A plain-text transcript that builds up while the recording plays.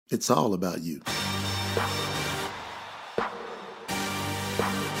It's all about you.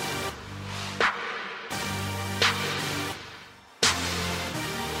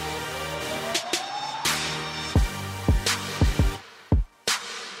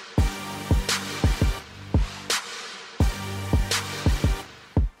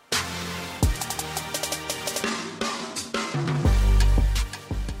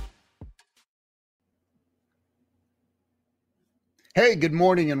 Hey, good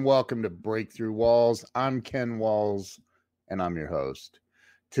morning and welcome to Breakthrough Walls. I'm Ken Walls and I'm your host.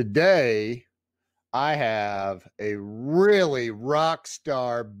 Today, I have a really rock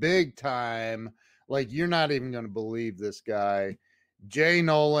star, big time, like you're not even going to believe this guy. Jay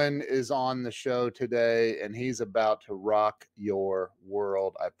Noland is on the show today and he's about to rock your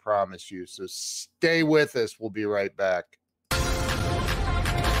world. I promise you. So stay with us. We'll be right back.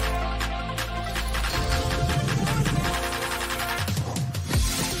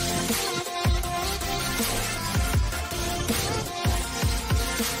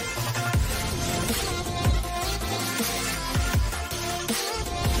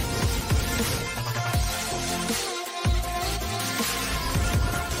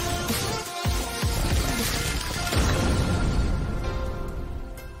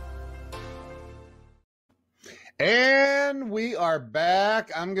 And we are back.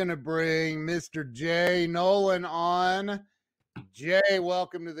 I'm going to bring Mr. Jay Noland on. Jay,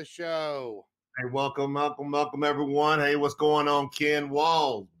 welcome to the show. Hey, welcome, everyone. Hey, what's going on, Ken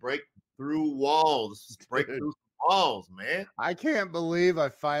Walls? Breakthrough Walls. Breakthrough Walls, man. I can't believe I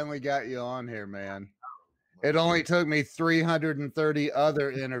finally got you on here, man. It only took me 330 other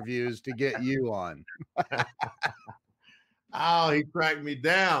interviews to get you on. Oh, he tracked me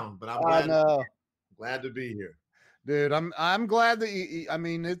down, but I'm glad to be here. Dude, I'm glad that you, I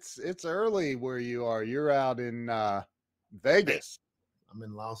mean, it's early where you are. You're out in Vegas. I'm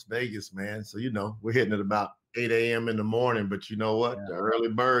in Las Vegas, man. So, we're hitting at about 8 a.m. in the morning, but you know what? Yeah. The early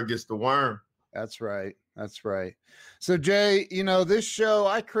bird gets the worm. That's right. That's right. So, Jay, this show,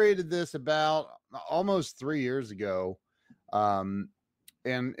 I created this about almost 3 years ago. And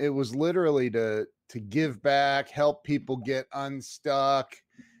it was literally to give back, help people get unstuck,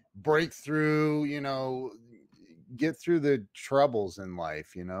 break through, get through the troubles in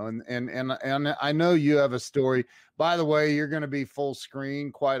life, and I know you have a story. By the way, you're going to be full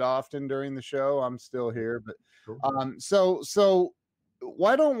screen quite often during the show. I'm still here, but so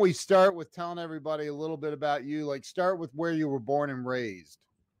why don't we start with telling everybody a little bit about you? Like, start with where you were born and raised.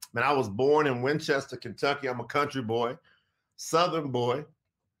 Man, I was born in Winchester, Kentucky. I'm a country boy, Southern boy.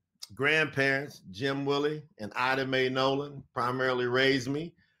 Grandparents, Jim Willie and Ida Mae Noland, primarily raised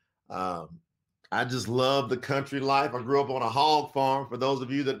me. I just love the country life. I grew up on a hog farm. For those of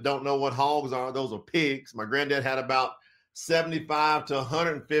you that don't know what hogs are, those are pigs. My granddad had about 75 to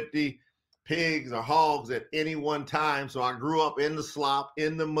 150 pigs or hogs at any one time. So I grew up in the slop,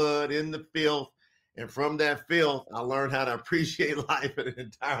 in the mud, in the filth. And from that filth, I learned how to appreciate life at an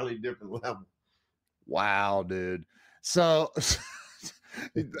entirely different level. Wow, dude. So,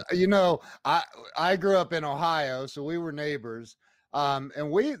 I grew up in Ohio, so we were neighbors. And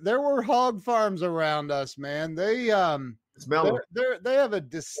there were hog farms around us, man. They smell they have a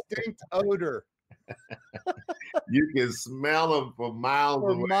distinct odor. You can smell them for miles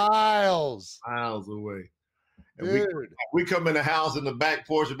away. Miles away. And we come in the house in the back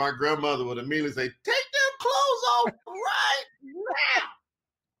porch, and my grandmother would immediately say, "Take them clothes off right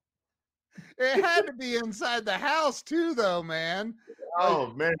now." It had to be inside the house too, though, man.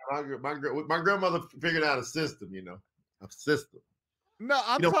 Oh, man, my grandmother figured out a system, a system. No,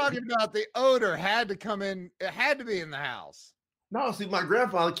 I'm talking about the odor had to come in. It had to be in the house. No, see, my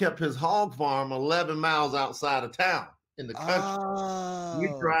grandfather kept his hog farm 11 miles outside of town in the country. Oh. We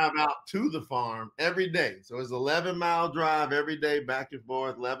drive out to the farm every day. So it's 11-mile drive every day, back and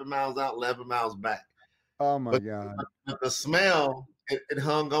forth, 11 miles out, 11 miles back. Oh, my God. But the smell, it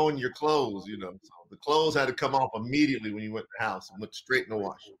hung on your clothes, So the clothes had to come off immediately when you went to the house and went straight in the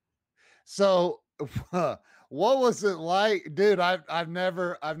wash. So what was it like, dude? I've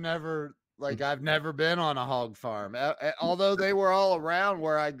never been on a hog farm. Although they were all around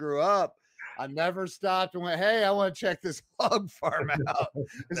where I grew up, I never stopped and went, "Hey, I want to check this hog farm out."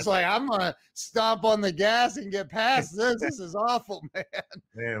 It's like, I'm gonna stomp on the gas and get past this. This is awful,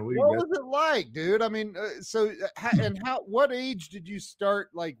 man. What was it like, dude? I mean, what age did you start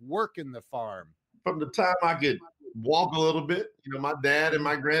like working the farm? From the time I could walk a little bit. My dad and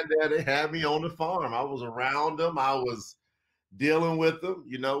my granddad, they had me on the farm. I was around them. I was dealing with them.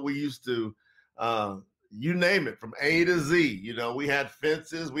 We used to, you name it, from A to Z. You know, we had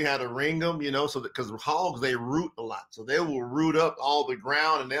fences, we had to ring them, you know, so that because hogs, they root a lot. So they will root up all the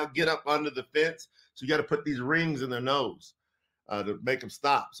ground and they'll get up under the fence. So you got to put these rings in their nose to make them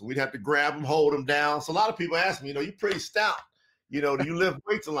stop. So we'd have to grab them, hold them down. So a lot of people ask me, you know, you're pretty stout. You know, do you lift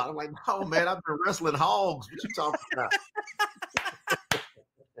weights a lot? I'm like, no, man, I've been wrestling hogs. What you talking about?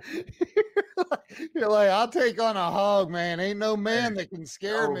 You're like, I'll take on a hog, man. Ain't no man that can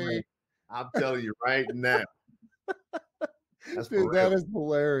scare me. Man. I'm telling you right now. That's dude, that is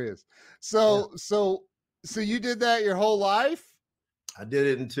hilarious. So you did that your whole life? I did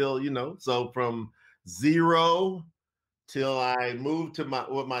it until, you know, so from 0 till I moved to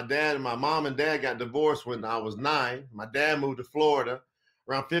with my dad, and my mom and dad got divorced when I was 9. My dad moved to Florida.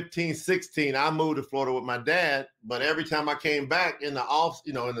 Around 15, 16, I moved to Florida with my dad. But every time I came back in the off,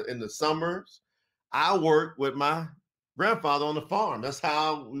 you know, in the summers, I worked with my grandfather on the farm. That's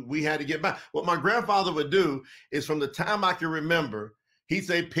how we had to get back. What my grandfather would do is, from the time I can remember, he'd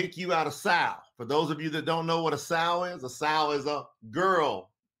say, pick you out a sow. For those of you that don't know what a sow is a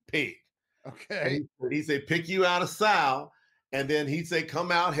girl pig. Okay. He'd say, pick you out a sow. And then he'd say,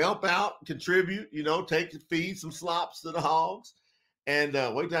 come out, help out, contribute, you know, feed some slops to the hogs. And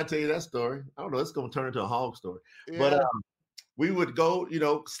wait till I tell you that story. I don't know, it's going to turn into a hog story. Yeah. But we would go, you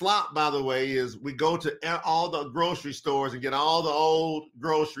know, slop, by the way, is we go to all the grocery stores and get all the old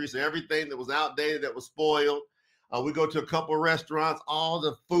groceries, everything that was outdated, that was spoiled. We go to a couple of restaurants, all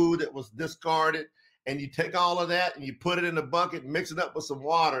the food that was discarded, and you take all of that and you put it in a bucket, mix it up with some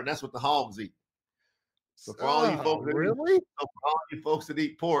water, and that's what the hogs eat. So for all you folks that for all you folks that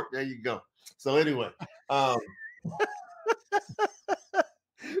eat pork, there you go. So anyway,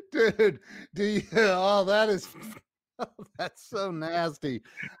 dude, that's so nasty.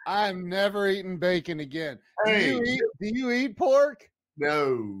 I'm never eating bacon again. Hey, do you eat pork?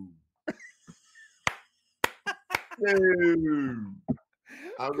 No. No.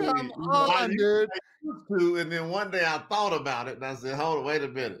 Come on, dude. And then one day I thought about it and I said, hold on, wait a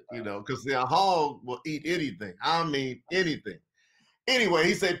minute, you know, because a hog will eat anything. I mean, anything. Anyway,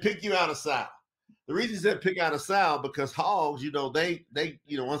 he said, pick you out a sow. The reason he said pick out a sow, because hogs, you know, they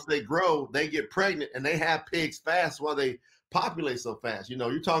you know, once they grow, they get pregnant and they have pigs fast while they populate so fast. You know,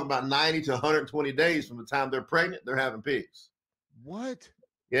 you're talking about 90 to 120 days from the time they're pregnant, they're having pigs. What?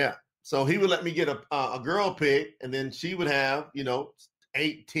 Yeah. So he would let me get a girl pig, and then she would have, you know,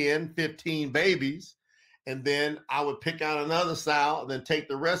 8, 10, 15 babies. And then I would pick out another sow and then take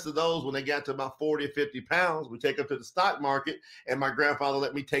the rest of those when they got to about 40 or 50 pounds. We take them to the stock market, and my grandfather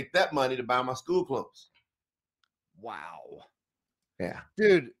let me take that money to buy my school clothes. Wow. Yeah.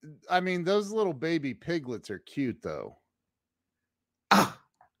 Dude, I mean, those little baby piglets are cute, though.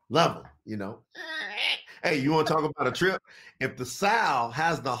 Love them, you know. Hey, you want to talk about a trip? If the sow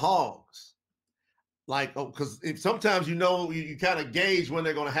has the hogs, like, because sometimes, you know, you kind of gauge when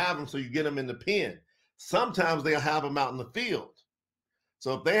they're going to have them, so you get them in the pen. Sometimes they'll have them out in the field.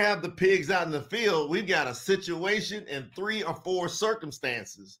 So if they have the pigs out in the field, we've got a situation in 3 or 4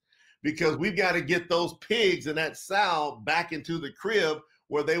 circumstances, because we've got to get those pigs and that sow back into the crib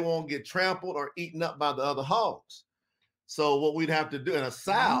where they won't get trampled or eaten up by the other hogs. So what we'd have to do, and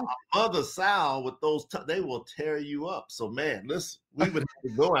a mother sow with those, they will tear you up. So man, listen, we would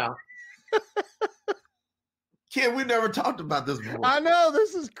have to go out. Kid, we never talked about this before. I know,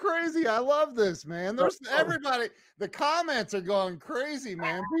 this is crazy. I love this, man. There's everybody. The comments are going crazy,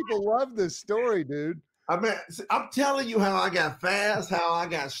 man. People love this story, dude. I mean, I'm telling you how I got fast, how I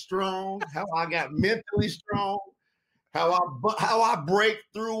got strong, how I got mentally strong, how I break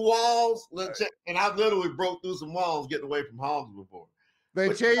through walls. And I literally broke through some walls getting away from hogs before.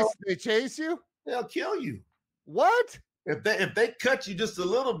 They chase you? They'll kill you. What? If they cut you just a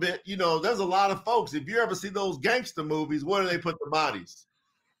little bit, you know, there's a lot of folks. If you ever see those gangster movies, where do they put the bodies?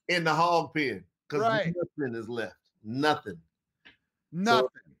 In the hog pen. Because nothing is left. Nothing.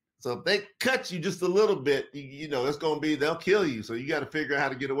 So if they cut you just a little bit, you know, it's going to be, they'll kill you. So you got to figure out how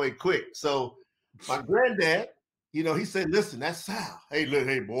to get away quick. So my granddad, you know, he said, listen, that's sow. Hey, look,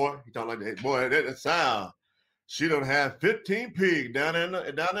 hey, boy. He talking like that. Hey, boy, that's sow. She done have 15 pigs down in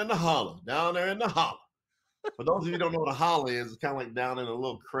the hollow, down there in the hollow. For those of you who don't know what a hollow is, it's kind of like down in a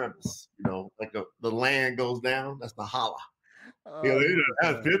little crevice, you know, like the land goes down. That's the hollow. Oh, you know, they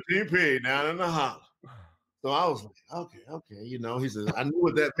have 15 pigs down in the hollow. So I was like, okay, you know, he said, I knew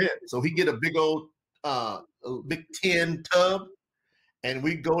what that meant. So he get a big old, big tin tub, and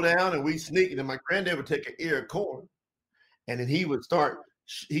we go down and we sneak. And then my granddad would take an ear of corn, and then he would start.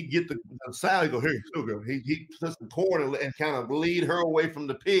 He'd get the sow. He go, here, sugar. He put some corn and kind of lead her away from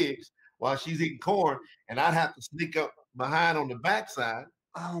the pigs while she's eating corn, and I'd have to sneak up behind on the backside.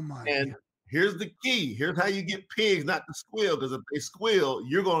 Oh my! And God. Here's the key. Here's how you get pigs not to squeal, because if they squeal,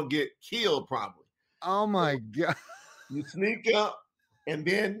 you're gonna get killed probably. Oh my God. You sneak up, and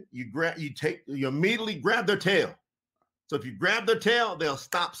then you immediately grab their tail. So if you grab their tail, they'll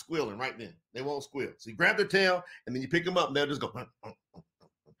stop squealing right then. They won't squeal. So you grab their tail, and then you pick them up, and they'll just go. So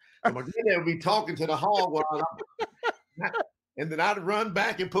my granddad would be talking to the hog and then I'd run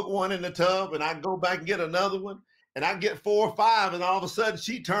back and put one in the tub, and I'd go back and get another one, and I'd get 4 or 5, and all of a sudden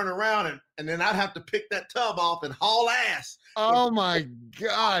she'd turn around, and then I'd have to pick that tub off and haul ass. Oh my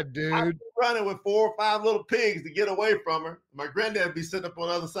God, dude. I'd be running with 4 or 5 little pigs to get away from her. My granddad would be sitting up on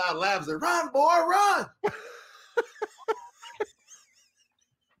the other side laughing, say, "Run, boy, run."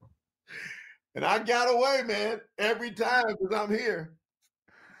 And I got away, man, every time because I'm here.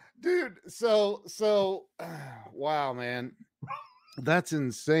 Dude, so wow, man. That's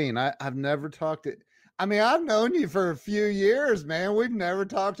insane. I've never talked to, I mean, I've known you for a few years, man. We've never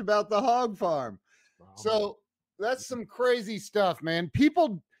talked about the hog farm. So that's some crazy stuff, man.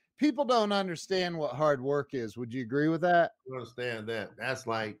 People don't understand what hard work is. Would you agree with that? I understand that. That's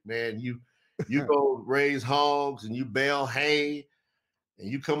like, man, you go raise hogs and you bale hay and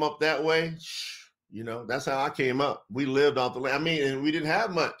you come up that way. You know, that's how I came up. We lived off the land. I mean, and we didn't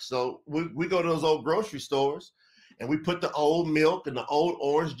have much. So we go to those old grocery stores and we put the old milk and the old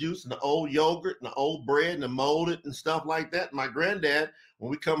orange juice and the old yogurt and the old bread and the molded and stuff like that. My granddad,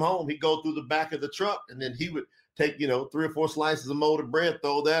 when we come home, he'd go through the back of the truck and then he would take, 3 or 4 slices of molded bread,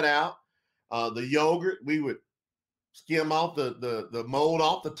 throw that out. The yogurt, we would skim off the mold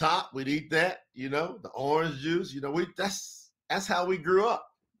off the top. We'd eat that, the orange juice, that's how we grew up.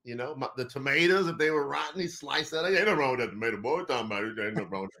 The tomatoes, if they were rotten, he sliced that. Ain't nothing wrong with that tomato, boy. We're talking about it. Ain't nothing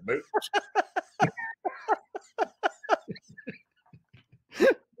wrong with that.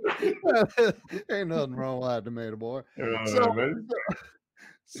 Ain't nothing wrong with that tomato, boy.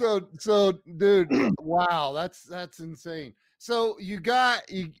 So, dude, wow, that's insane. So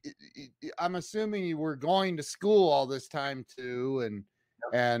I'm assuming you were going to school all this time too,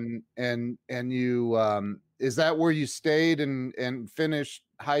 and you is that where you stayed and finished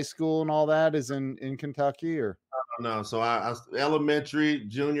high school and all that is in Kentucky, or? No. So I elementary,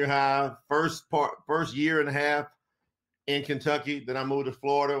 junior high, first year and a half in Kentucky. Then I moved to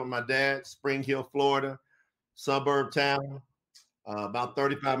Florida with my dad, Spring Hill, Florida, suburb town, about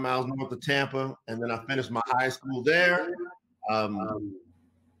 35 miles north of Tampa. And then I finished my high school there.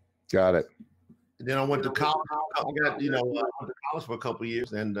 Got it. Then I went to college. I went to college for a couple of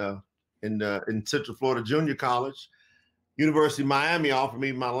years, and in Central Florida Junior College. University of Miami offered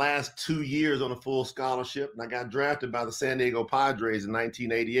me my last 2 years on a full scholarship, and I got drafted by the San Diego Padres in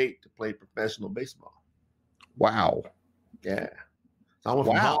 1988 to play professional baseball. Wow. Yeah. So I went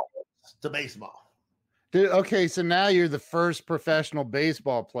from hogs to baseball. Dude, okay, so now you're the first professional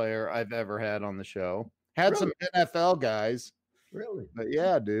baseball player I've ever had on the show. Had some NFL guys. Really? But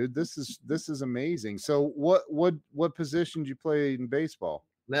yeah, dude, this is amazing. So what position did you play in baseball?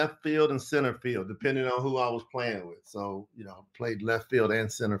 Left field and center field, depending on who I was playing with. So, played left field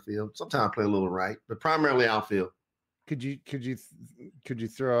and center field. Sometimes I play a little right, but primarily outfield. Could you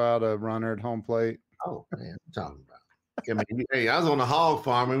throw out a runner at home plate? Oh man, I'm talking about. Hey, I was on the hog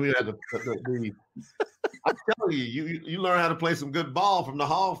farm and we had I'm telling you learn how to play some good ball from the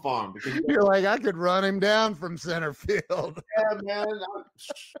hog farm because you're like, I could run him down from center field. Yeah, man.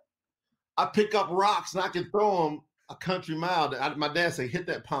 I pick up rocks and I can throw them a country mile. My dad say, hit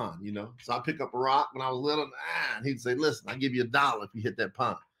that pond, So I pick up a rock when I was little, and he'd say, listen, I'll give you $1 if you hit that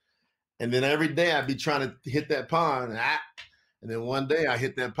pond. And then every day I'd be trying to hit that pond, and then one day I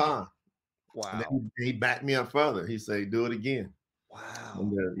hit that pond. Wow. And then he backed me up further. He said, do it again. Wow.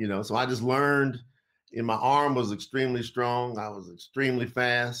 And, so I just learned, and my arm was extremely strong. I was extremely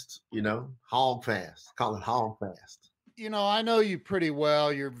fast, hog fast. Call it hog fast. I know you pretty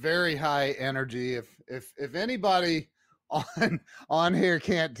well. You're very high energy. If anybody on here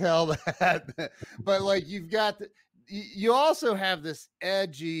can't tell that, but like you also have this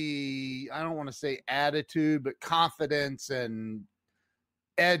edgy, I don't want to say attitude, but confidence and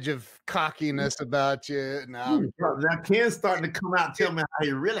edge of cockiness about you. Now Ken's starting to come out and tell me how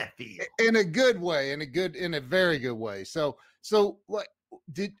you really feel. In a good way, in a very good way. So like,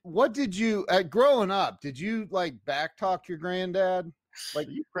 what did you growing up? Did you like backtalk your granddad? Like,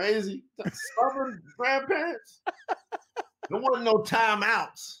 are you crazy? Stubborn grandparents. There wasn't no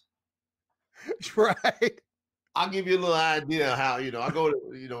timeouts. Right. I'll give you a little idea how, I go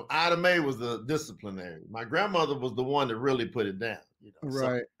to, Ida Mae was the disciplinary. My grandmother was the one that really put it down.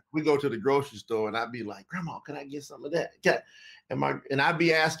 Right. So we go to the grocery store and I'd be like, Grandma, can I get some of that? And I'd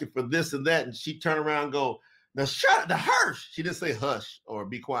be asking for this and that. And she'd turn around and go, now shut the hush. She didn't say hush or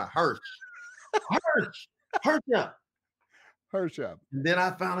be quiet, hush. Hirsch. Hirsch. And then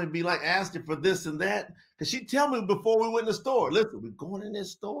I finally be like asking for this and that. Because she tell me before we went in the store, listen, we're going in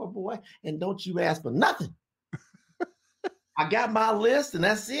this store, boy, and don't you ask for nothing. I got my list and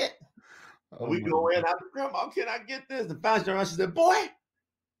that's it. And we go in, I said, Grandma, can I get this? And finally she said, boy,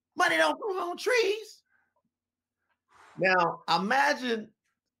 money don't grow on trees. Now, imagine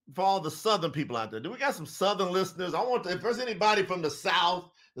for all the Southern people out there. Do we got some Southern listeners? If there's anybody from the South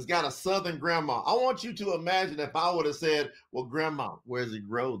that's got a Southern grandma, I want you to imagine if I would have said, well, Grandma, where does it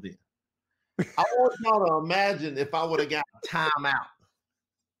grow then? I want y'all to imagine if I would have got a timeout.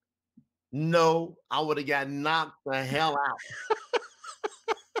 No, I would have got knocked the hell out.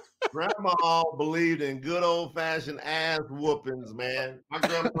 Grandma believed in good old-fashioned ass whoopings, man. My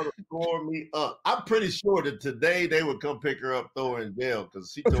grandmother tore me up. I'm pretty sure that today they would come pick her up, throw her in jail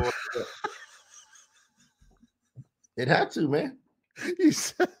because she tore her up. It had to, man. You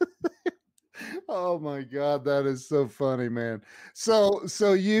said, oh my God, that is so funny, man. So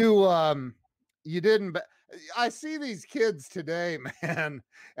you didn't. I see these kids today, man,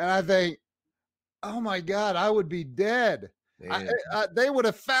 and I think, oh my God, I would be dead. They would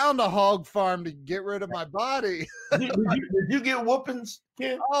have found a hog farm to get rid of my body. Did you get whoopings,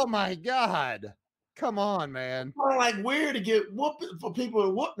 kid? Oh my God. Come on, man. It's like weird to get whooping for people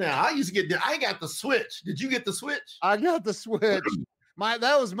to whoop now. I got the switch. Did you get the switch? I got the switch.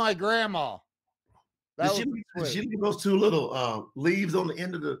 That was my grandma. Did she leave those two little leaves on the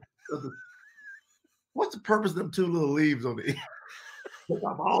end of the what's the purpose of them two little leaves on the end? Take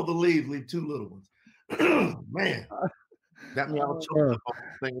off all the leaves, leave two little ones. Man. Got me all choked up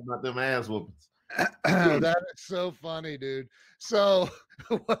thinking about them ass whoopings. That is so funny, dude. So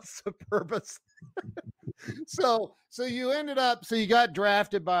what's the purpose? so you got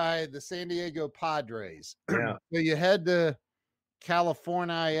drafted by the San Diego Padres. Yeah. So you head to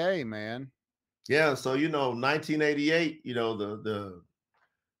California, man. Yeah. So, 1988,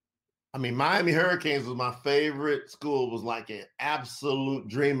 Miami Hurricanes was my favorite school. It was like an absolute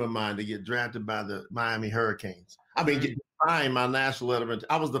dream of mine to get drafted by the Miami Hurricanes. Get my national letterman.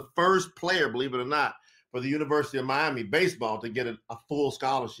 I was the first player, believe it or not, for the University of Miami baseball to get a full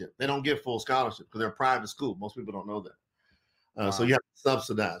scholarship. They don't get full scholarship because they're a private school. Most people don't know that. Wow. So you have to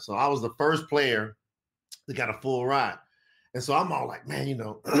subsidize. So I was the first player that got a full ride. And so I'm all like,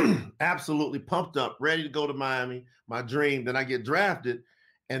 man, absolutely pumped up, ready to go to Miami, my dream. Then I get drafted.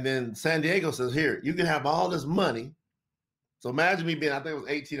 And then San Diego says, here, you can have all this money. So imagine me being, I think I was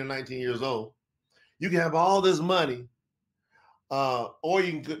 18 or 19 years old. You can have all this money, or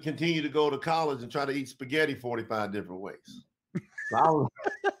you can continue to go to college and try to eat spaghetti 45 different ways. So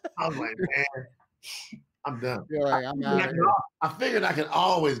I was like, man, I'm done. I figured I could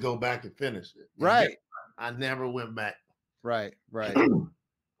always go back and finish it. Right. I never went back. Right.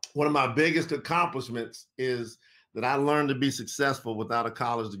 One of my biggest accomplishments is that I learned to be successful without a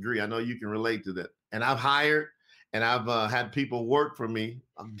college degree. I know you can relate to that. And I've hired and I've had people work for me,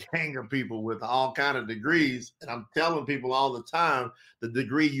 a gang of people with all kinds of degrees. And I'm telling people all the time, the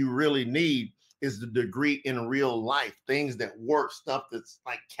degree you really need is the degree in real life, things that work, stuff that's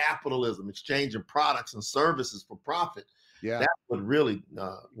like capitalism, exchanging products and services for profit. Yeah. That's what really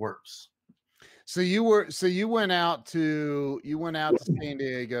works. So you went out to San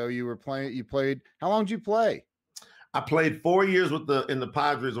Diego. You played. How long did you play? I played 4 years in the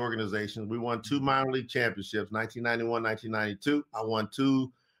Padres organization. We won 2 minor league championships, 1991, 1992. I won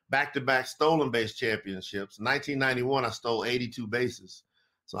 2 back-to-back stolen base championships. 1991, I stole 82 bases.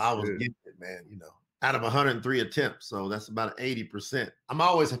 So I was getting it, man, out of 103 attempts. So that's about 80%. I'm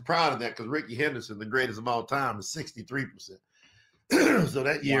always proud of that because Ricky Henderson, the greatest of all time, is 63%. So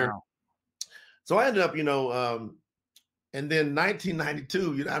that year. Wow. So I ended up, and then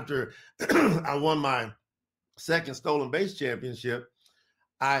 1992, after I won my second stolen base championship,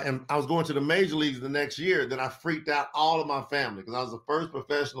 I was going to the major leagues the next year. Then I freaked out all of my family because I was the first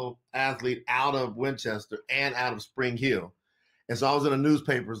professional athlete out of Winchester and out of Spring Hill. And so I was in the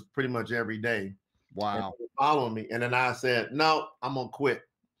newspapers pretty much every day. Wow. Following me. And then I said, no, I'm going to quit.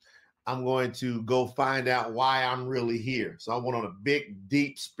 I'm going to go find out why I'm really here. So I went on a big,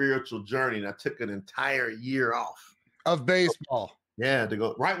 deep spiritual journey, and I took an entire year off. Of baseball. Yeah, to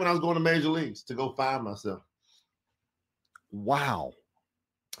go right when I was going to major leagues to go find myself. Wow.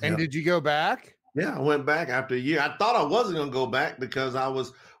 And did you go back? Yeah, I went back after a year. I thought I wasn't going to go back because I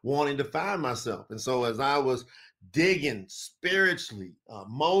was wanting to find myself. And so as I was digging spiritually,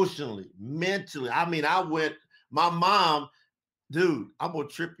 emotionally, mentally, my mom, dude, I'm going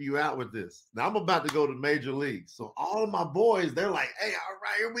to trip you out with this. Now I'm about to go to major leagues. So all of my boys, they're like, hey, all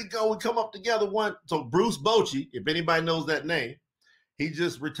right, here we go. We come up together So Bruce Bochy, if anybody knows that name, He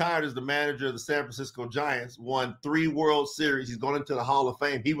just retired as the manager of the San Francisco Giants, won 3 World Series. He's going into the Hall of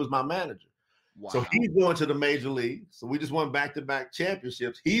Fame. He was my manager. Wow. So he's going to the major league. So we just won back-to-back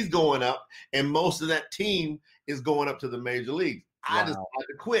championships. He's going up, and most of that team is going up to the major league. Wow. I just had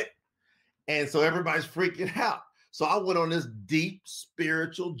to quit. And so everybody's freaking out. So I went on this deep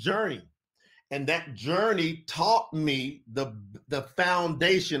spiritual journey. And that journey taught me the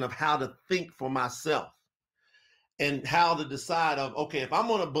foundation of how to think for myself and how to decide of, okay, if I'm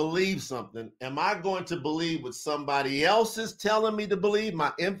going to believe something, am I going to believe what somebody else is telling me to believe,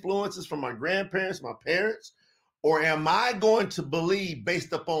 my influences from my grandparents, my parents, or am I going to believe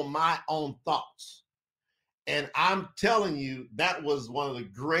based upon my own thoughts? And I'm telling you, that was one of the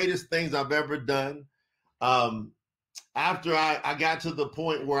greatest things I've ever done. After I got to the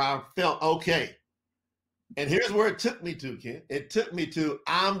point where I felt okay. And here's where it took me to, Ken. It took me to,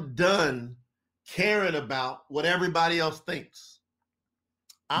 I'm done caring about what everybody else thinks.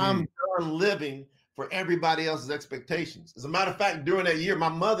 I'm done living for everybody else's expectations. As a matter of fact, during that year, my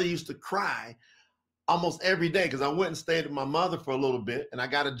mother used to cry almost every day because I went and stayed with my mother for a little bit, and I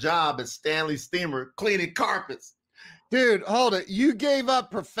got a job at Stanley Steamer cleaning carpets. Dude, hold it. You gave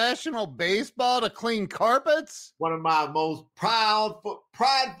up professional baseball to clean carpets? One of my most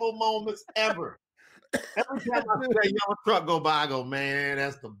prideful moments ever. Every time I see a yellow truck go by, I go, man,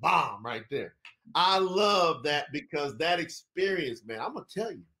 that's the bomb right there. I love that because that experience, man, I'm going to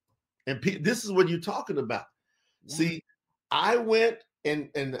tell you. And this is what you're talking about. Yeah. See, I went and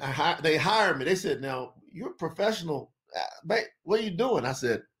they hired me. They said, now, you're a professional. Mate, what are you doing? I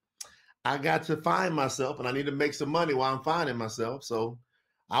said, I got to find myself, and I need to make some money while I'm finding myself. So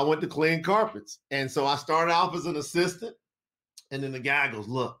I went to clean carpets. And so I started off as an assistant. And then the guy goes,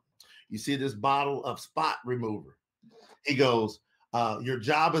 look, you see this bottle of spot remover? He goes, your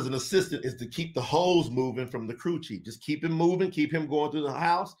job as an assistant is to keep the hose moving from the crew chief. Just keep him moving, keep him going through the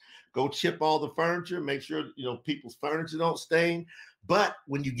house, go chip all the furniture, make sure, people's furniture don't stain. But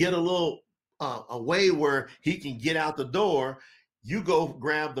when you get a little away where he can get out the door, you go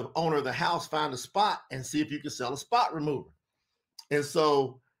grab the owner of the house, find a spot, and see if you can sell a spot remover. And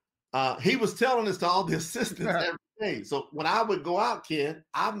so he was telling this to all the assistants every day. So when I would go out, Ken,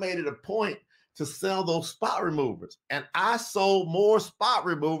 I made it a point to sell those spot removers. And I sold more spot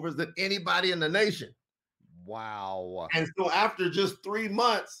removers than anybody in the nation. Wow. And so after just 3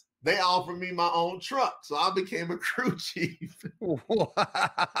 months, they offered me my own truck. So I became a crew chief. Wow.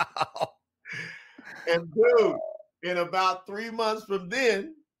 And dude, in about 3 months from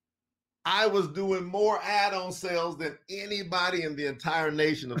then, I was doing more add-on sales than anybody in the entire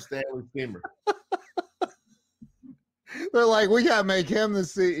nation of Stanley Steamer. They're like, we got to make him the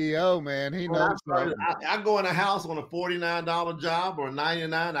CEO, man. He knows. I go in a house on a $49 job or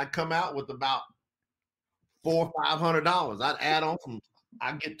 $99. I come out with about $400 or $500. I'd add on some.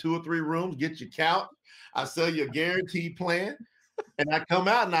 I get 2 or 3 rooms, get your couch. I sell you a guaranteed plan. And I come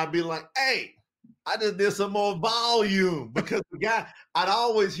out and I'd be like, hey, I just did some more volume, because the guy, I'd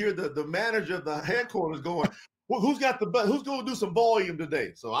always hear the manager of the headquarters going, well, who's going to do some volume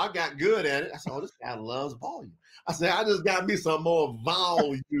today? So I got good at it. I said, oh, this guy loves volume. I said, I just got me some more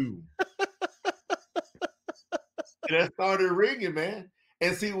volume. And that started ringing, man.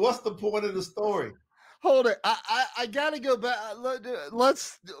 And see, what's the point of the story? Hold it. I got to go back.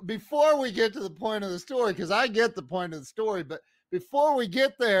 Let's, before we get to the point of the story, because I get the point of the story, but before we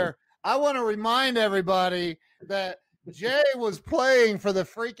get there, I want to remind everybody that Jay was playing for the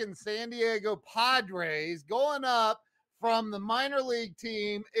freaking San Diego Padres, going up from the minor league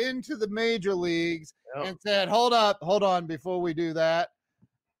team into the major leagues, and said, hold on, before we do that,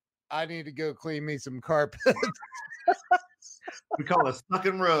 I need to go clean me some carpets. We call it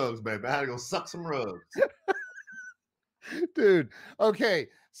sucking rugs, baby. I had to go suck some rugs. Dude, okay,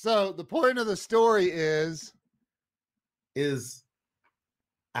 so the point of the story is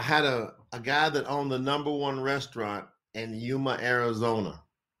I had a guy that owned the #1 restaurant in Yuma, Arizona.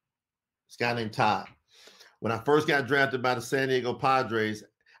 This guy named Todd. When I first got drafted by the San Diego Padres,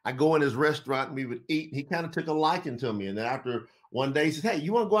 I go in his restaurant and we would eat. He kind of took a liking to me. And then after one day, he said, hey,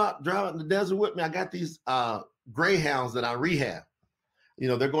 you want to go out, drive out in the desert with me? I got these greyhounds that I rehab.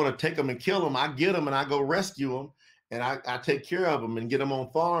 They're going to take them and kill them. I get them and I go rescue them. And I take care of them and get them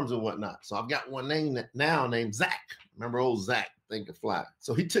on farms and whatnot. So I've got one named Zach. Remember old Zach? Think could fly.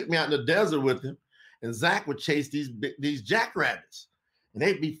 So he took me out in the desert with him, and Zach would chase these jackrabbits, and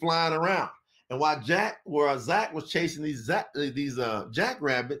they'd be flying around. And while Zach was chasing these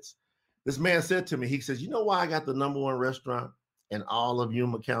jackrabbits, this man said to me, he says, you know why I got the #1 restaurant in all of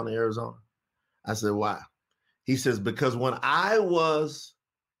Yuma County, Arizona? I said, why? He says, because when I was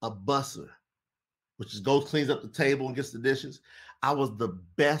a busser, which is goes cleans up the table and gets the dishes, I was the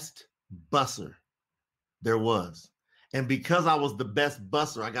best busser there was. And because I was the best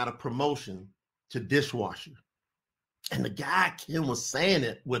busser, I got a promotion to dishwasher. And the guy, Ken, was saying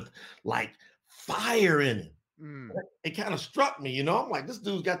it with like fire in it. It kind of struck me, you know. I'm like, this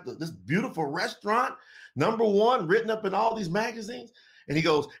dude's got this beautiful restaurant, #1, written up in all these magazines. And he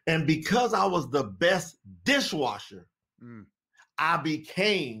goes, and because I was the best dishwasher, I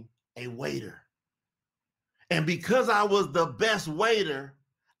became a waiter. And because I was the best waiter,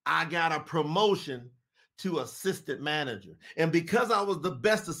 I got a promotion to assistant manager. And because I was the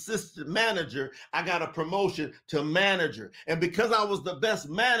best assistant manager, I got a promotion to manager. And because I was the best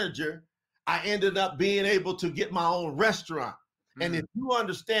manager, I ended up being able to get my own restaurant. And if you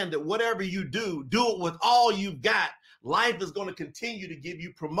understand that whatever you do it with all you've got, life is going to continue to give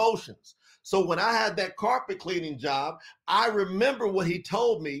you promotions. So when I had that carpet cleaning job, I remember what he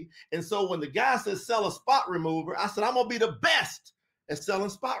told me. And so when the guy said sell a spot remover, I said, I'm going to be the best at selling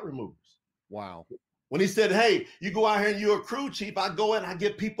spot removers. Wow. When he said, hey, you go out here and you're a crew chief, I go in and I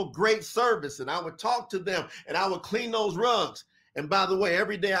give people great service and I would talk to them and I would clean those rugs. And by the way,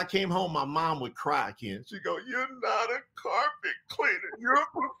 every day I came home, my mom would cry, Ken. She'd go, you're not a carpet cleaner. You're a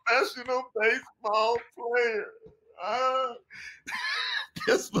professional baseball player.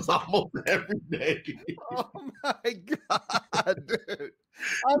 This was almost every day. Oh my God, dude.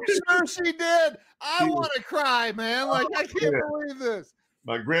 I'm sure she did. I want to cry, man. Like, I can't believe this.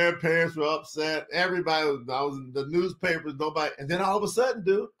 My grandparents were upset. Everybody I was in the newspapers, nobody. And then all of a sudden,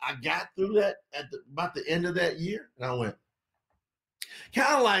 dude, I got through that at about the end of that year. And I went,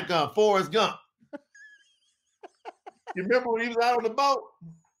 kind of like Forrest Gump. You remember when he was out on the boat?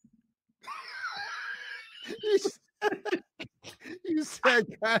 You said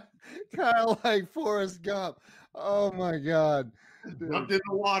kind of like Forrest Gump. Oh my God. Jumped in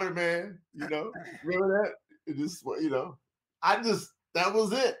the water, man. You know, remember that? It just, you know, that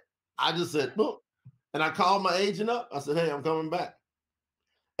was it. I just said, boom. And I called my agent up. I said, hey, I'm coming back.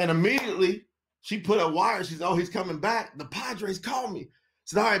 And immediately she put a wire. She said, oh, he's coming back. The Padres called me.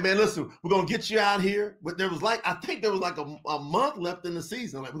 Said, all right, man, listen, we're going to get you out here. But there was like, I think there was like a month left in the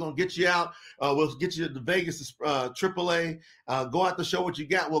season. Like, we're going to get you out. We'll get you to Vegas, AAA. Go out to show what you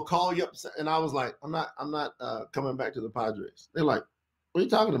got. We'll call you up. And I was like, I'm not coming back to the Padres. They're like, what are you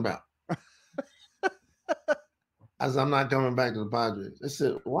talking about? I said, I'm not coming back to the Padres. They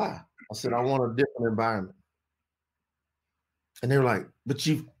said, why? I said, I want a different environment. And they were like, but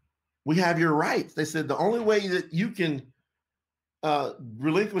we have your rights. They said, the only way that you can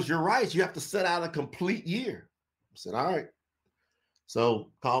relinquish your rights, you have to set out a complete year. I said, all right. So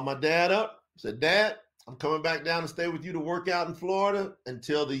called my dad up, said, Dad, I'm coming back down to stay with you to work out in Florida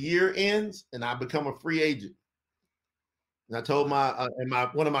until the year ends and I become a free agent. And I told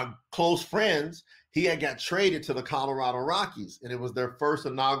one of my close friends, he had got traded to the Colorado Rockies, and it was their first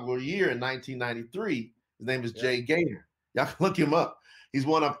inaugural year in 1993. His name is Jay Gaynor. Y'all can look him up. He's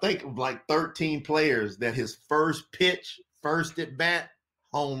one, I think, of like 13 players that his first pitch, first at bat,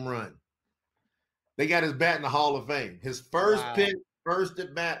 home run. They got his bat in the Hall of Fame. His first pitch, first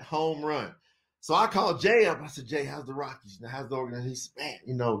at bat, home run. So I called Jay up. I said, Jay, how's the Rockies? How's the organization? He said, man,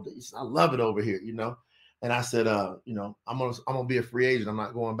 you know, I love it over here, you know. And I said, you know, I'm gonna be a free agent. I'm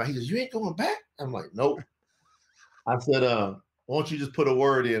not going back. He says, you ain't going back? I'm like, nope. I said, why don't you just put a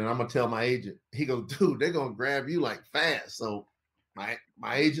word in and I'm gonna tell my agent. He goes, dude, they're gonna grab you like fast. So my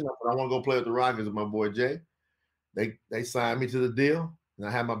agent, I said, I want to go play with the Rockies with my boy Jay. They signed me to the deal, and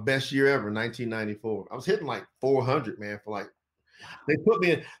I had my best year ever in 1994. I was hitting like 400, man, for like. They put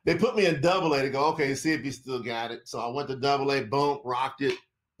me in Double A to go, okay, see if you still got it. So I went to Double A, boom, rocked it.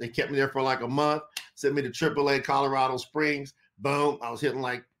 They kept me there for like a month, sent me to AAA Colorado Springs, boom. I was hitting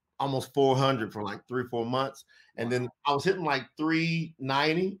like almost 400 for like 3-4 months. And then I was hitting like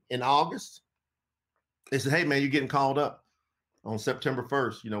 390 in August. They said, hey, man, you're getting called up on September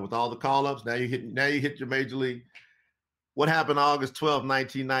 1st, you know, with all the call-ups. Now you hit your major league. What happened August 12th,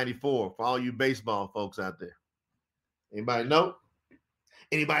 1994, for all you baseball folks out there? Anybody know?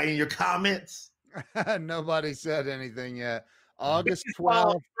 Anybody in your comments? Nobody said anything yet. August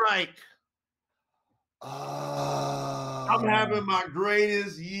 12th. Strike. I'm having my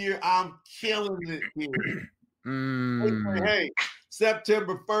greatest year. I'm killing it here. Hey,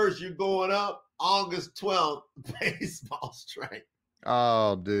 September 1st, you're going up. August 12th, baseball strike.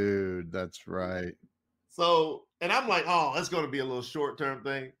 Oh, dude, that's right. So, and I'm like, oh, that's going to be a little short-term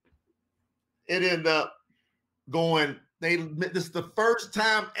thing. It ended up going, this is the first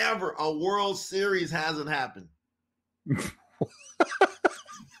time ever a World Series hasn't happened.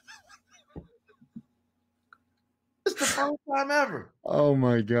 It's the first time ever. Oh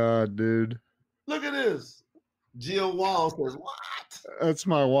my God, dude. Look at this. Jill Wall says, "What?" That's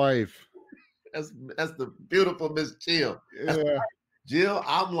my wife. That's the beautiful Miss Jill. Yeah. Jill,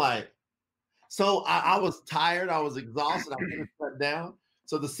 I'm like, so I was tired. I was exhausted. I couldn't shut down.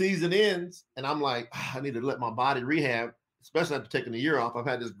 So the season ends, and I'm like, I need to let my body rehab, especially after taking a year off. I've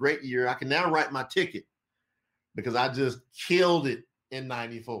had this great year. I can now write my ticket because I just killed it in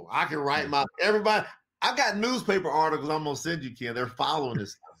 94. I can write my, everybody, I got newspaper articles I'm going to send you, Ken. They're following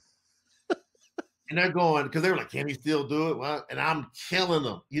this stuff. And they're going, because they were like, can he still do it? Well, and I'm killing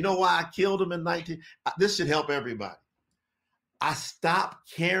them. You know why I killed them in 19? This should help everybody. I stopped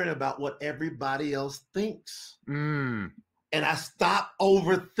caring about what everybody else thinks. Mm. And I stopped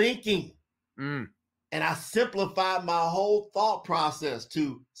overthinking. Mm. And I simplified my whole thought process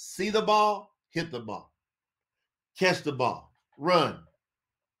to see the ball, hit the ball, catch the ball, run.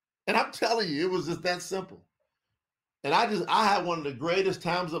 And I'm telling you, it was just that simple. And I had one of the greatest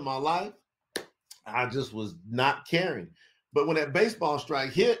times of my life. I just was not caring. But when that baseball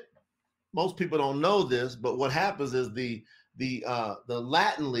strike hit, most people don't know this, but what happens is the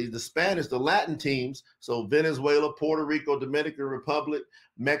Latin league, the Spanish, the Latin teams, so Venezuela, Puerto Rico, Dominican Republic,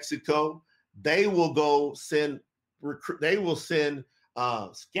 Mexico, they will go send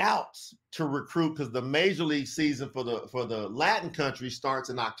scouts to recruit because the major league season for the Latin countries starts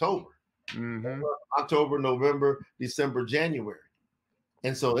in October. Mm-hmm. October, November, December, January.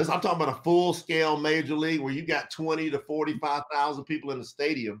 And so I'm talking about a full scale major league where you got 20 to 45,000 people in the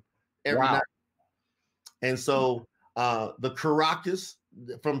stadium every night. And so the Caracas,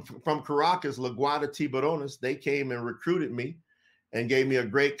 from Caracas, La Guaira Tiburones, they came and recruited me and gave me a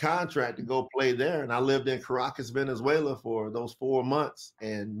great contract to go play there. And I lived in Caracas, Venezuela for those 4 months.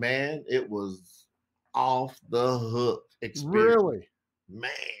 And man, it was off the hook experience. Really?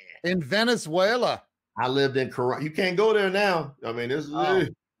 Man. In Venezuela. I lived in Caracas. You can't go there now. I mean, this is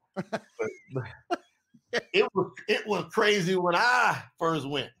it was crazy when I first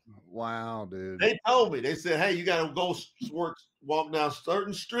went. Wow, dude. They told me, they said, hey, you got to go walk down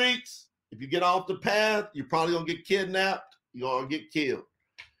certain streets. If you get off the path, you're probably going to get kidnapped. You're going to get killed.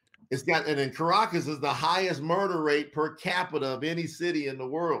 And in Caracas is the highest murder rate per capita of any city in the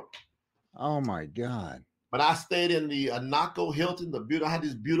world. Oh my God. But I stayed in the Anaco Hilton, I had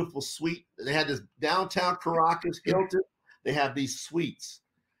this beautiful suite. They had this downtown Caracas Hilton. They have these suites.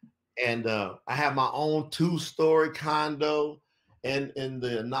 And I have my own 2-story condo in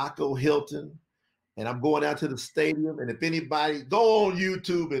the Anaco Hilton. And I'm going out to the stadium. And if anybody, go on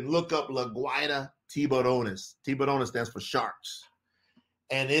YouTube and look up La Guaira Tiburones. Tiburones stands for sharks.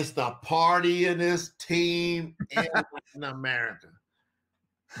 And it's the party in this team in Latin America.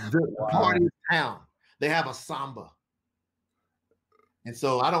 The party town. They have a samba. And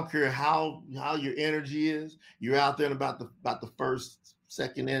so I don't care how your energy is. You're out there in about the first,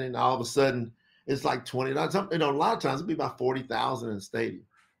 second inning, all of a sudden it's like 20. A lot of times it'd be about 40,000 in the stadium.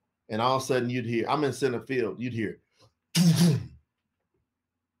 And all of a sudden you'd hear, I'm in center field, you'd hear,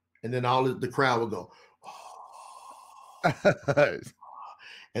 and then the crowd would go,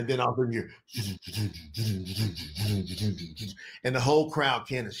 and then all of a sudden and the whole crowd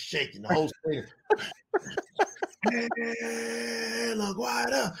is shaking, the whole stadium. Hey, La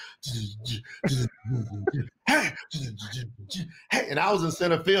Guaira. Hey. And I was in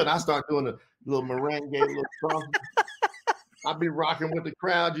center field. I started doing a little merengue, little song. I'd be rocking with the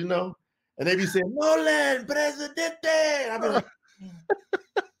crowd, you know, and they'd be saying, Noland, Presidente. I'd be like,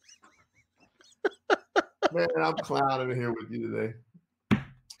 man, I'm clowning here with you today.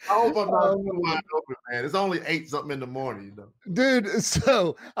 I hope I'm not wide open, man. It's only 8-something in the morning, you know. Dude,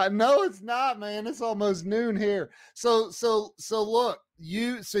 so I know it's not, man. It's almost noon here. So look,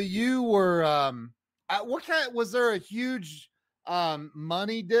 you were what kind, was there a huge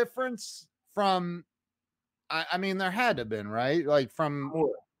money difference from I mean there had to have been, right? Like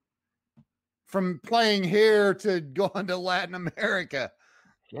from playing here to going to Latin America.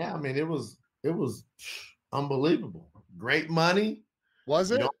 Yeah, I mean it was unbelievable. Great money.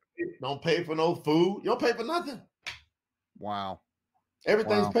 Was it? Don't pay for no food. You don't pay for nothing. Wow.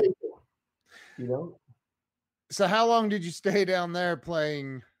 Everything's paid for, you know. So how long did you stay down there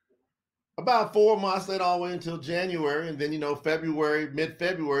playing? About 4 months. I stayed all the way until January. And then, you know,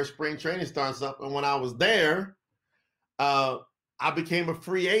 mid-February, spring training starts up. And when I was there, I became a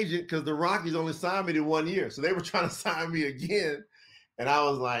free agent because the Rockies only signed me to 1 year. So they were trying to sign me again. And I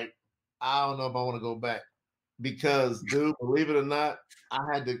was like, I don't know if I want to go back. Because, dude, believe it or not, I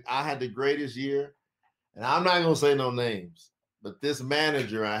had the greatest year, and I'm not gonna say no names, but this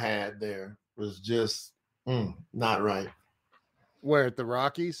manager I had there was just not right. Where, at the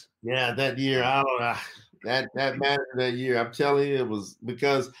Rockies? Yeah, that year, I don't know. That manager that year, I'm telling you, it was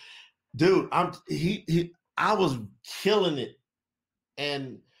because, dude, I was killing it.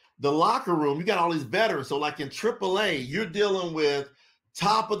 And the locker room, you got all these veterans. So like in AAA, you're dealing with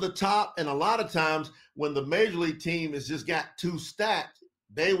top of the top. And a lot of times when the major league team has just got too stacked,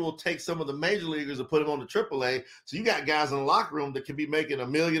 they will take some of the major leaguers and put them on the AAA. So you got guys in the locker room that can be making $1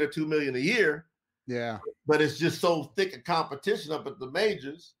 million or $2 million a year. Yeah. But it's just so thick a competition up at the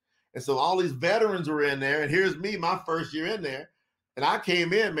majors. And so all these veterans were in there. And here's me, my first year in there. And I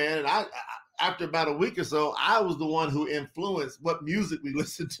came in, man, and I after about a week or so, I was the one who influenced what music we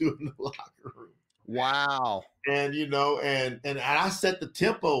listened to in the locker room. Wow. And, you know, and I set the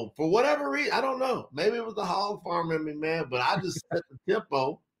tempo for whatever reason. I don't know. Maybe it was the hog farm in me, man, but I just set the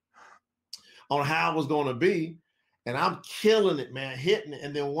tempo on how it was going to be. And I'm killing it, man, hitting it.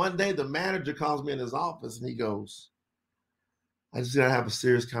 And then one day the manager calls me in his office and he goes, I just got to have a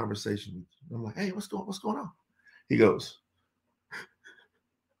serious conversation with you. I'm like, hey, what's going on? He goes,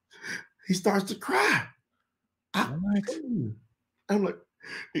 he starts to cry. I'm like,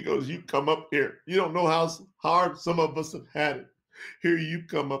 he goes, you come up here. You don't know how hard some of us have had it. Here you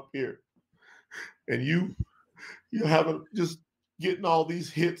come up here. And you haven't just getting all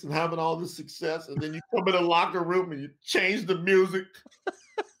these hits and having all this success. And then you come in the locker room and you change the music.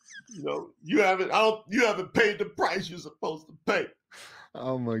 You know, you haven't paid the price you're supposed to pay.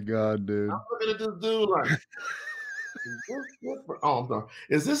 Oh my God, dude. I'm looking at this dude like, I'm sorry.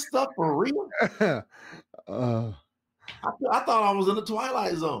 Is this stuff for real? I thought I was in the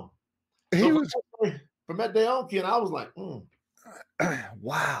Twilight Zone. From that day on, kid, I was like,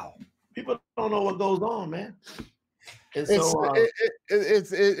 wow. People don't know what goes on, man. And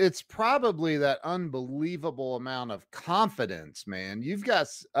it's probably that unbelievable amount of confidence, man. You've got,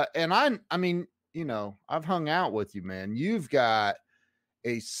 and I mean, you know, I've hung out with you, man. You've got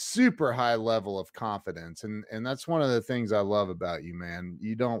a super high level of confidence, and that's one of the things I love about you, man.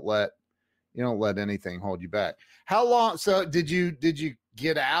 You don't let anything hold you back. How long? So did you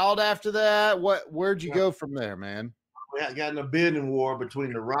get out after that? Where'd you go from there, man? We got in a bidding war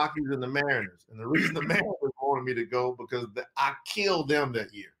between the Rockies and the Mariners. And the reason the Mariners wanted me to go because I killed them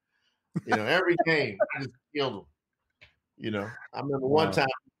that year. You know, every game, I just killed them. You know, I remember one time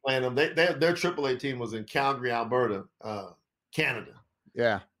playing them. Their AAA team was in Calgary, Alberta, Canada.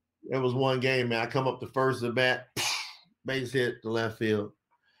 Yeah. It was one game, man. I come up the first at bat, base hit to left field.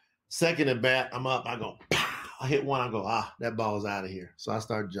 Second at bat, I'm up. I go, I hit one. I go, that ball's out of here. So I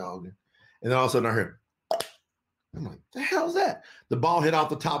start jogging. And then all of a sudden I hear, I'm like, the hell's that? The ball hit off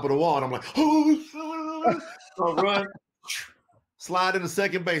the top of the wall. And I'm like, oh, so I run, slide into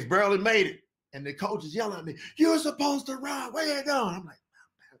second base, barely made it. And the coach is yelling at me, you're supposed to run. Where you going? I'm like,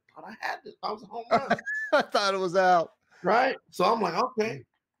 I thought I had this. I was a home run. I thought it was out. Right? So I'm like, okay.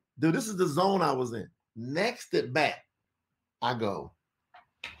 Dude, this is the zone I was in. Next at bat, I go,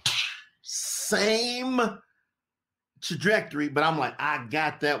 same trajectory, but I'm like, I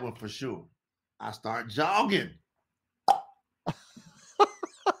got that one for sure. I start jogging.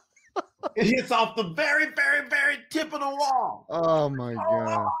 It hits off the very, very, very tip of the wall. Oh my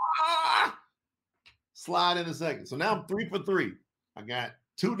God. Slide in a second. So now I'm 3 for 3. I got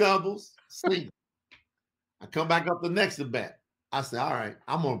 2 doubles, single. I come back up the next at bat. I said, all right,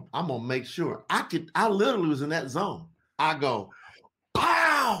 I'm gonna make sure. I literally was in that zone. I go,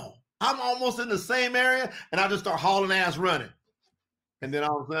 pow! I'm almost in the same area, and I just start hauling ass running. And then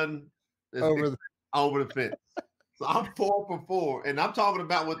all of a sudden, over the fence. So I'm 4 for 4, and I'm talking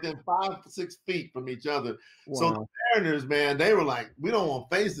about within 5 to 6 feet from each other. Wow. So the Mariners, man, they were like, we don't want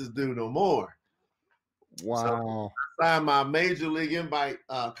to face this dude no more. Wow. So I signed my major league invite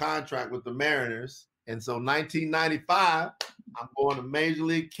contract with the Mariners. And so 1995, I'm going to major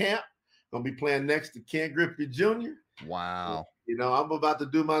league camp. Going to be playing next to Ken Griffey Jr. Wow. You know, I'm about to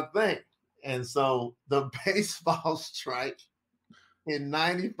do my thing. And so the baseball strike in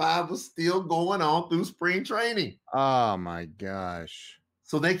 95 was still going on through spring training. Oh my gosh.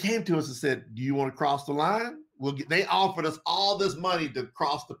 So they came to us and said, do you want to cross the line? They offered us all this money to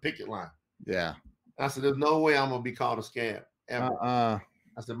cross the picket line. Yeah. I said, there's no way I'm going to be called a scab ever.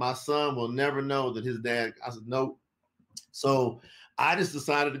 I said, my son will never know that his dad. I said, nope. So I just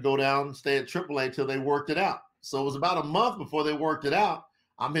decided to go down and stay at AAA till they worked it out. So it was about a month before they worked it out.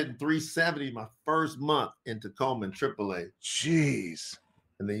 I'm hitting 370 my first month in Tacoma in AAA. Jeez.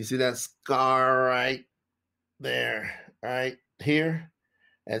 And then you see that scar right there, right here.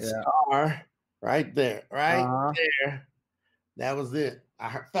 That scar right there, right there. That was it.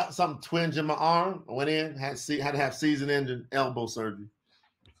 I felt something twinge in my arm. I went in, had to have season-ending elbow surgery.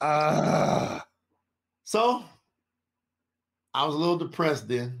 So I was a little depressed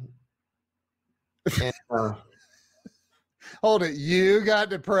then. And, hold it, you got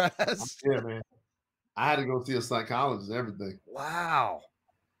depressed? Yeah, man. I had to go see a psychologist, everything. Wow.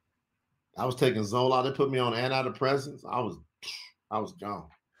 I was taking Zoloft. They put me on antidepressants. I was gone.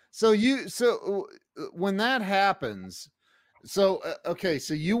 So when that happens, so okay,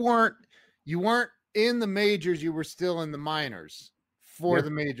 so you weren't in the majors, you were still in the minors for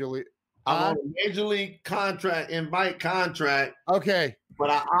the major league. I'm on a major league contract, invite contract. Okay. But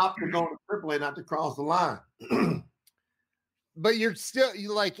I opted to go to AAA, not to cross the line. But you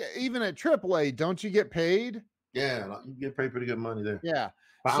like, even at AAA, don't you get paid? Yeah, you get paid pretty good money there. Yeah.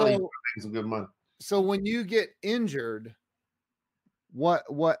 Finally, making some good money. So when you get injured,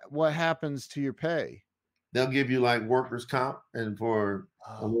 what happens to your pay? They'll give you like workers' comp, and for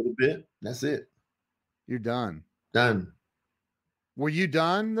a little bit, that's it. You're done. Done. Were you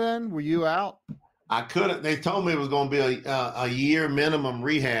done then? Were you out? I couldn't. They told me it was going to be a year minimum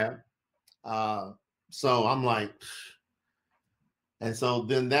rehab. So I'm like, and so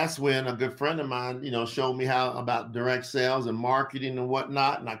then that's when a good friend of mine, showed me how about direct sales and marketing and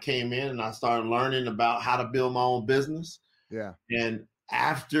whatnot. And I came in and I started learning about how to build my own business. Yeah. And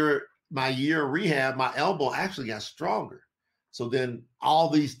after my year of rehab, my elbow actually got stronger. So then all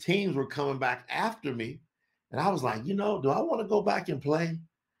these teams were coming back after me. And I was like, do I want to go back and play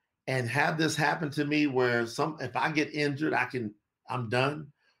and have this happen to me where if I get injured, I'm done?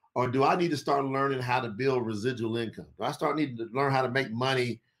 Or do I need to start learning how to build residual income? Do I needing to learn how to make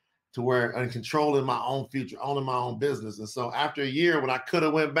money to where and controlling my own future, owning my own business? And so after a year, when I could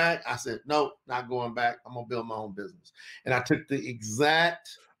have went back, I said, nope, not going back. I'm going to build my own business. And I took the exact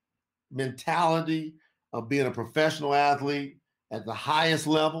mentality of being a professional athlete at the highest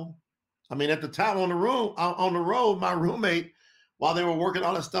level. I mean, at the time on the road, my roommate, while they were working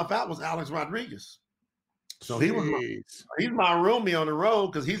all that stuff out, was Alex Rodriguez. So he's my roomie on the road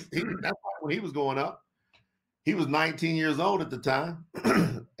because that's when he was going up. He was 19 years old at the time,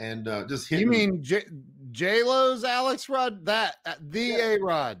 and just hit. You mean J-Lo's Alex Rod?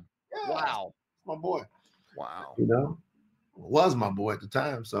 A-Rod? Yeah, wow, my boy. Wow, was my boy at the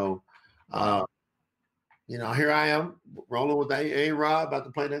time. So, here I am rolling with A-Rod, about to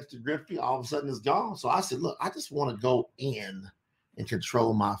play next to Griffey. All of a sudden, it's gone. So I said, look, I just want to go in and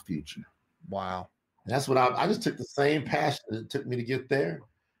control my future. Wow. And that's what I just took the same passion that it took me to get there,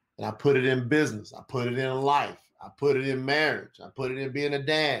 and I put it in business. I put it in life. I put it in marriage. I put it in being a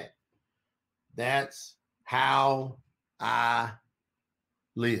dad. That's how I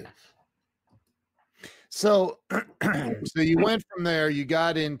live. So, so you went from there, you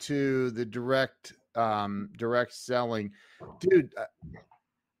got into the direct selling, dude.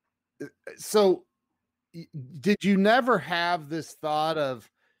 So did you never have this thought of,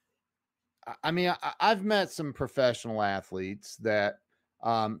 I mean, I've met some professional athletes that,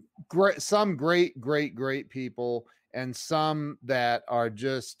 some great people, and some that are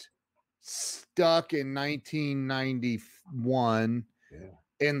just stuck in 1991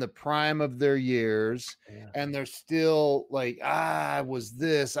 in the prime of their years. And they're still like, I was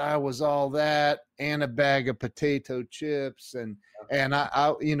this, I was all that, and a bag of potato chips. And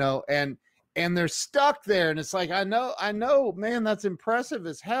I and they're stuck there. And it's like, I know, man, that's impressive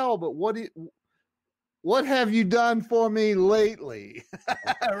as hell. But what have you done for me lately?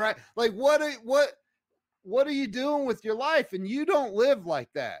 Right? Like, what are you doing with your life? And you don't live like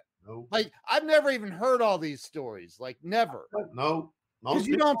that. Nope. Like, I've never even heard all these stories. Like, never. No. Because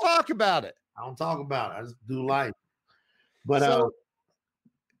you don't talk about it. I don't talk about it. I just do life. But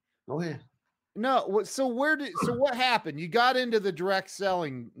go ahead. No, so what happened? You got into the direct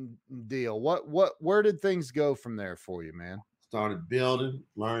selling deal. Where did things go from there for you, man? Started building,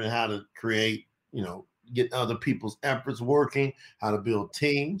 learning how to create, get other people's efforts working, how to build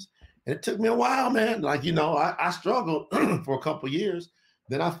teams. And it took me a while, man. Like, I struggled for a couple of years.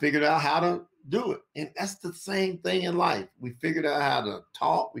 Then I figured out how to do it. And that's the same thing in life. We figured out how to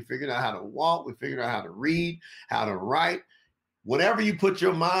talk. We figured out how to walk. We figured out how to read, how to write. Whatever you put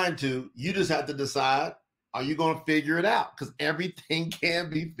your mind to, you just have to decide, are you going to figure it out? Because everything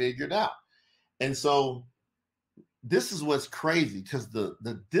can be figured out. And so this is what's crazy, because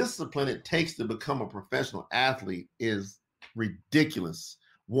the discipline it takes to become a professional athlete is ridiculous.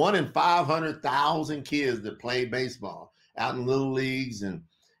 1 in 500,000 kids that play baseball out in little leagues and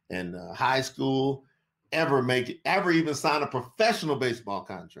high school ever even sign a professional baseball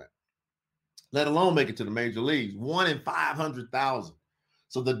contract, let alone make it to the major leagues. 1 in 500,000.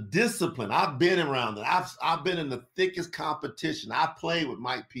 So the discipline, I've been around it. I've been in the thickest competition. I played with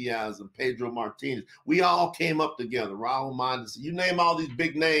Mike Piazza and Pedro Martinez. We all came up together. Raul Mondes, you name all these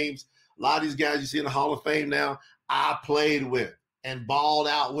big names. A lot of these guys you see in the Hall of Fame now, I played with and balled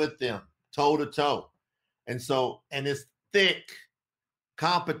out with them toe to toe. And it's thick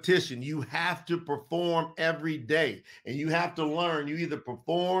competition. You have to perform every day, and you have to learn. You either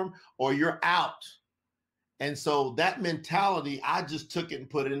perform or you're out. And so that mentality, I just took it and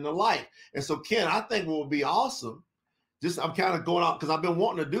put it into life. And so, Ken, I think what would be awesome, I'm kind of going out because I've been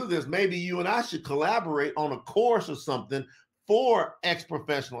wanting to do this. Maybe you and I should collaborate on a course or something for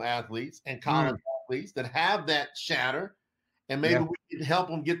ex-professional athletes and college athletes that have that shatter. And maybe we can help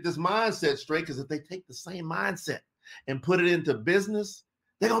them get this mindset straight, because if they take the same mindset and put it into business,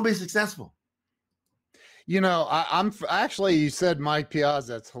 they're going to be successful. You know, I'm actually, you said Mike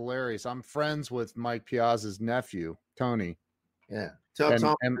Piazza. That's hilarious. I'm friends with Mike Piazza's nephew, Tony. Yeah. Tell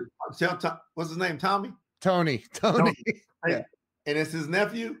Tom, what's his name? Tommy? Tony. Yeah. And it's his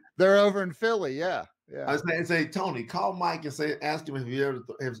nephew? They're over in Philly. Yeah. I say, Tony, call Mike and ask him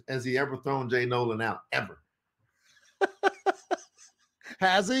has he ever thrown Jay Noland out? Ever.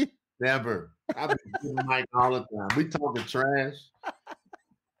 Has he? Never. I've been giving Mike all the time. We talking trash.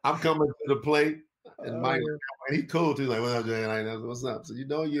 I'm coming to the plate, and Mike, he's cool too. Like, what's up, Jay? Like, what's up? So, you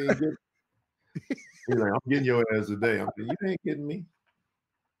ain't getting. He's like, I'm getting your ass today. I'm like, you ain't getting me.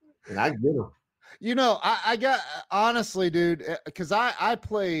 And I get him. You know, I got, honestly, dude, because I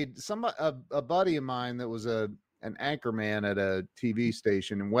played a buddy of mine that was an anchor man at a TV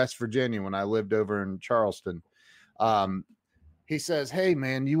station in West Virginia when I lived over in Charleston. He says, "Hey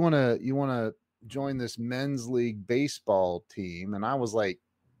man, you wanna join this men's league baseball team?" And I was like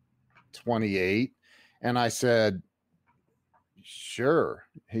 28, and I said, "Sure."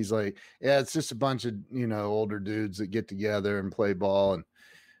 He's like, "Yeah, it's just a bunch of older dudes that get together and play ball." And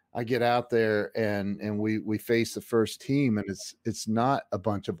I get out there and we face the first team, and it's not a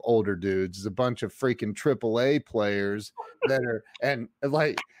bunch of older dudes. It's a bunch of freaking AAA players that are and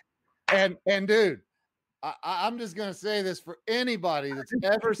dude, I'm just gonna say this for anybody that's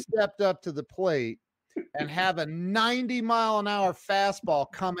ever stepped up to the plate and have a 90-mile-an-hour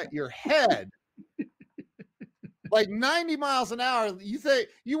fastball come at your head. Like 90 miles an hour,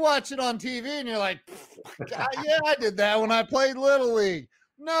 you watch it on TV and you're like, yeah, I did that when I played Little League.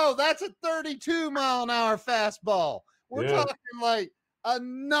 No, that's a 32-mile-an-hour fastball. We're talking like a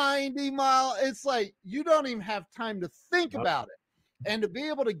 90-mile. It's like you don't even have time to think about it. And to be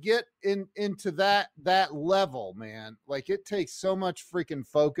able to get into that level, man, like it takes so much freaking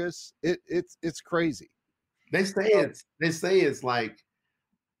focus. It's crazy. They say it's like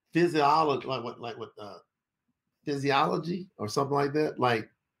physiology, like physiology or something like that. Like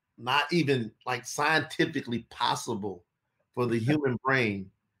not even like scientifically possible for the human brain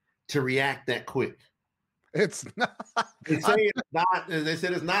to react that quick. It's not. They say it's not. They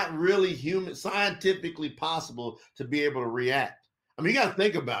said it's not really scientifically possible to be able to react. I mean, you got to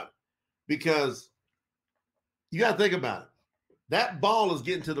think about it, because you got to think about it. That ball is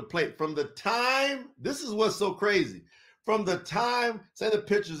getting to the plate from the time. This is what's so crazy. From the time, say the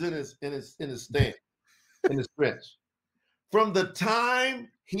pitcher's in his stand, in the stretch, from the time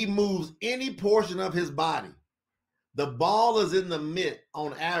he moves any portion of his body, the ball is in the mitt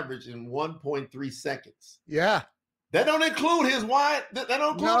on average in 1.3 seconds. Yeah. That don't include his wide. That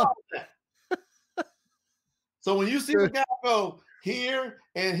don't include all that. So when you see the guy go here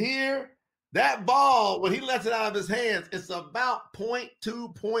and here, that ball, when he lets it out of his hands, it's about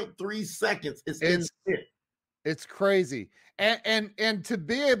 0.2, 0.3 seconds. It's crazy. And to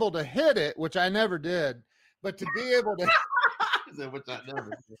be able to hit it, which I never did, but to be able to which I never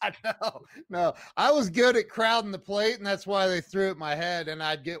did. I know. No, I was good at crowding the plate, and that's why they threw it at my head, and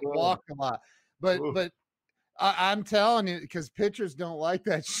I'd get walked a lot. But I'm telling you, because pitchers don't like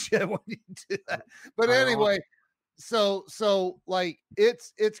that shit when you do that. But anyway, so like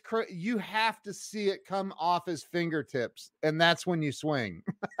it's you have to see it come off his fingertips, and that's when you swing.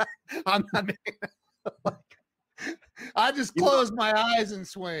 I just close my eyes and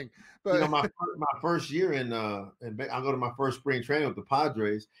swing. But my first year in I go to my first spring training with the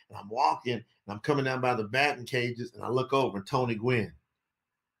Padres, and I'm walking and I'm coming down by the batting cages, and I look over, and Tony Gwynn,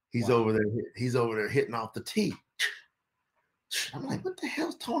 he's over there. He's over there hitting off the tee. I'm like, what the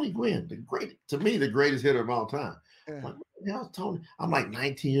hell's Tony Gwynn? The greatest hitter of all time. I'm like, what the hell's Tony? I'm like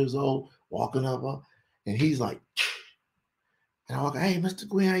 19 years old, walking up, and he's like, and I'm like, hey, Mr.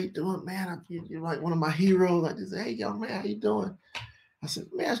 Gwynn, how you doing, man? You're like one of my heroes. I just say, hey, young man, how you doing? I said,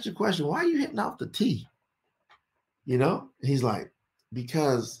 let me ask you a question. Why are you hitting off the tee? And he's like,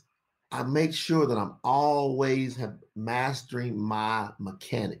 because I make sure that I'm always mastering my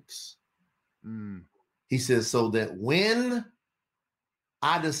mechanics. He says, so that when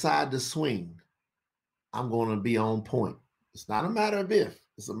I decide to swing, I'm going to be on point. It's not a matter of if,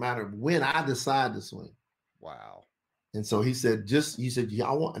 it's a matter of when I decide to swing. Wow. And so he said,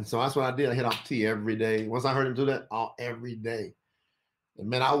 yeah, and so that's what I did. I hit off the tee every day. Once I heard him do that, every day. And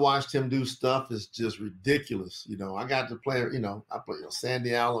man, I watched him do stuff that's just ridiculous. I got to play, I played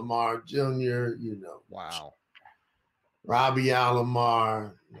Sandy Alomar Jr., Wow. Robbie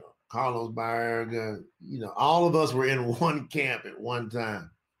Alomar, Carlos Baerga, all of us were in one camp at one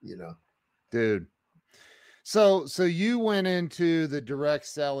time, Dude. So you went into the direct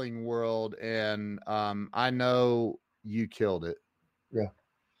selling world, and I know you killed it. Yeah.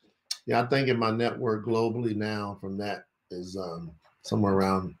 Yeah, I think in my network globally now from that is somewhere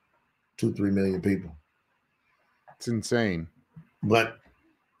around 2-3 million people. It's insane. But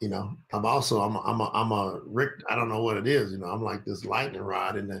I'm a Rick. I don't know what it is. I'm like this lightning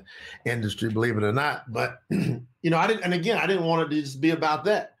rod in the industry, believe it or not. But I didn't want it to just be about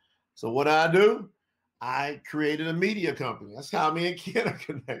that. So what do? I created a media company. That's how me and Ken are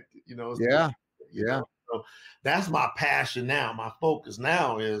connected. Yeah. So that's my passion now. My focus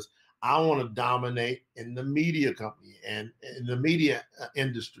now is I want to dominate in the media company and in the media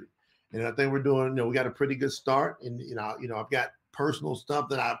industry. And I think we're doing. We got a pretty good start. And I've got personal stuff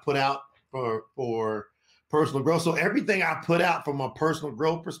that I put out for personal growth. So everything I put out from a personal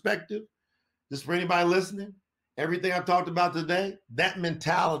growth perspective, just for anybody listening, everything I've talked about today, that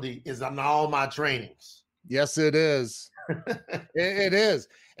mentality is on all my trainings. Yes, it is. It is.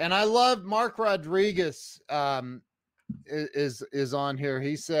 And I love Mark Rodriguez is on here.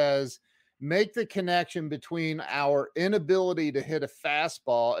 He says, make the connection between our inability to hit a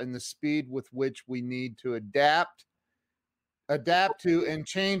fastball and the speed with which we need to adapt to and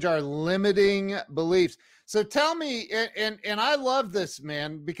change our limiting beliefs. So tell me, and I love this,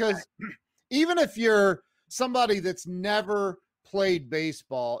 man, because even if you're somebody that's never played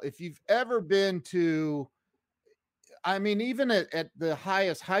baseball, if you've ever been to, I mean, even at the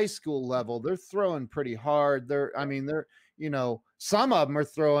highest high school level, they're throwing pretty hard. They're some of them are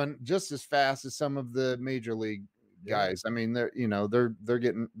throwing just as fast as some of the major league guys. I mean, they're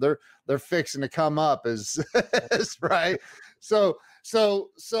fixing to come up as right. So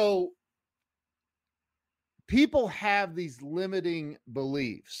people have these limiting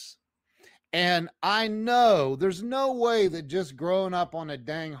beliefs. And I know there's no way that just growing up on a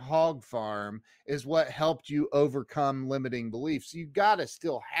dang hog farm is what helped you overcome limiting beliefs. You got to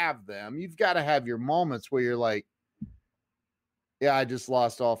still have them. You've got to have your moments where you're like, yeah, I just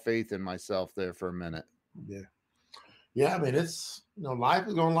lost all faith in myself there for a minute. Yeah. Yeah, I mean, it's, life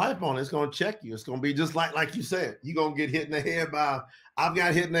is going to life on it. It's going to check you. It's going to be just like you said. You're going to get hit in the head I've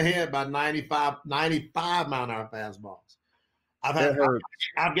got hit in the head by 95 mile-an-hour fastballs.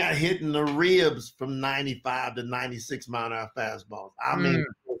 I've got hit in the ribs from 95 to 96 mile-an-hour fastballs. I mean,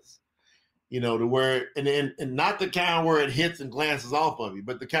 to where, and not the kind where it hits and glances off of you,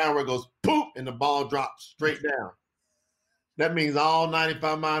 but the kind where it goes poop and the ball drops straight down. That means all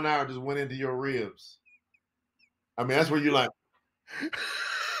 95 mile-an-hour just went into your ribs. I mean, that's where you're like,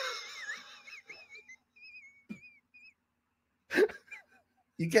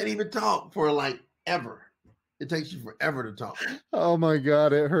 you can't even talk for ever. It takes you forever to talk. Oh my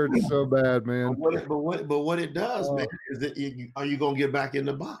God, it hurts so bad, man. But what it does, man, is that are you going to get back in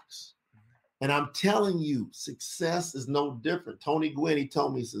the box? And I'm telling you, success is no different. Tony Gwynn, he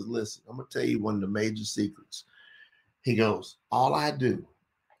told me, he says, listen, I'm going to tell you one of the major secrets. He goes, all I do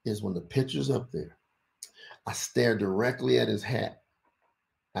is when the pitcher's up there, I stare directly at his hat.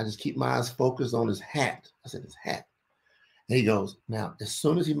 I just keep my eyes focused on his hat. I said, his hat. And he goes, now, as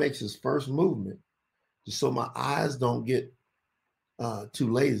soon as he makes his first movement, just so my eyes don't get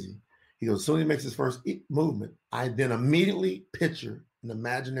too lazy, he goes, as soon as he makes his first movement, I then immediately picture an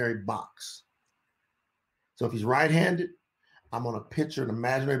imaginary box. So if he's right-handed, I'm going to picture an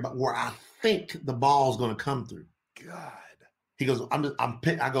imaginary box where I think the ball is going to come through. God. He goes,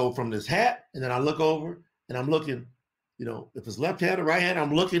 I go from this hat, and then I look over, and I'm looking, if it's left-handed or right-handed,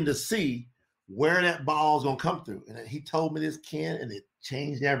 I'm looking to see where that ball is going to come through. And he told me this, Ken, and it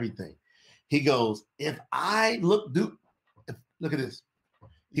changed everything. He goes, if look at this.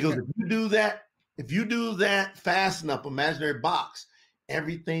 He goes, if you do that fast enough, imaginary box,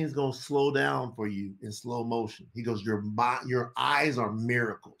 everything's going to slow down for you in slow motion. He goes, your eyes are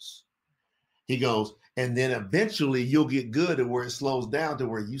miracles. He goes, and then eventually you'll get good at where it slows down to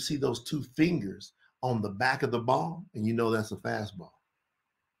where you see those two fingers on the back of the ball, and that's a fastball.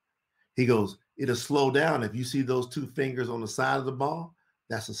 He goes, it'll slow down. If you see those two fingers on the side of the ball,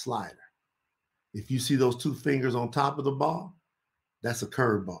 that's a slider. If you see those two fingers on top of the ball, that's a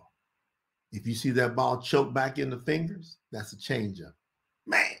curveball. If you see that ball choke back in the fingers, that's a changeup.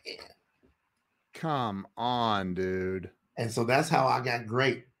 Man. Come on, dude. And so that's how I got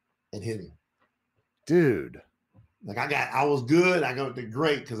great at hitting. Dude. I was good. I got to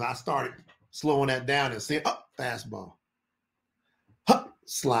great because I started slowing that down and saying, fastball.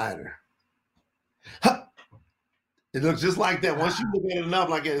 slider. Huh. It looks just like that. Once you look at it enough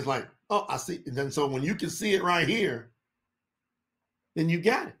like that, it's like, oh, I see. And then so when you can see it right here, then you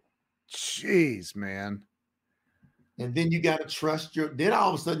got it. Jeez, man. And then you got to trust then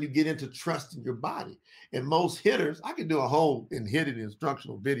all of a sudden you get into trusting your body. And most hitters, I can do a whole hitting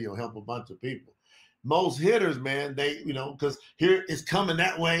instructional video, help a bunch of people. Most hitters, man, they, because here it's coming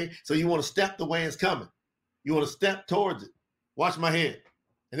that way. So you want to step the way it's coming. You want to step towards it. Watch my head.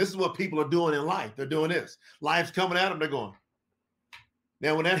 And this is what people are doing in life. They're doing this. Life's coming at them. They're going.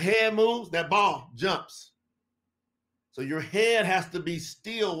 Now, when that head moves, that ball jumps. So your head has to be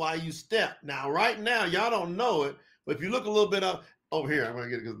still while you step. Now, right now, y'all don't know it, but if you look a little bit up over here, I'm going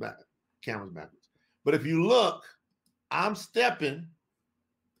to get it back. Camera's backwards. But if you look, I'm stepping.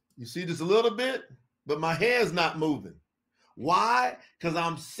 You see this a little bit, but my head's not moving. Why? Because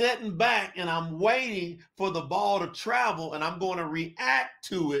I'm sitting back and I'm waiting for the ball to travel, and I'm going to react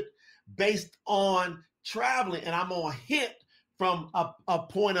to it based on traveling, and I'm going to hit from a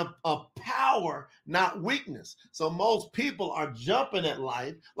point of power, not weakness. So most people are jumping at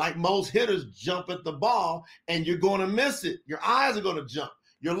life like most hitters jump at the ball, and you're going to miss it. Your eyes are going to jump.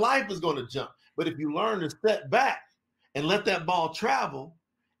 Your life is going to jump. But if you learn to step back and let that ball travel,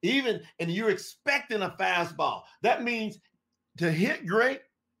 and you're expecting a fastball, that means to hit great,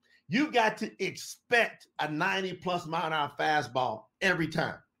 you got to expect a 90+ mile an hour fastball every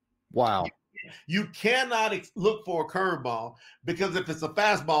time. Wow. You cannot look for a curveball, because if it's a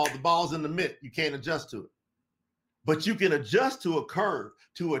fastball, the ball's in the mitt. You can't adjust to it. But you can adjust to a curve,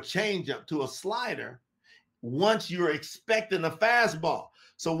 to a changeup, to a slider once you're expecting a fastball.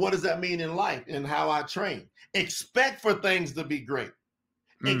 So what does that mean in life and how I train? Expect for things to be great.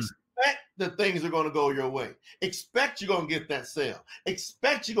 Expect that things are going to go your way. Expect you're going to get that sale.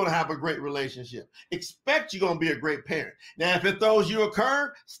 Expect you're going to have a great relationship. Expect you're going to be a great parent. Now, if it throws you a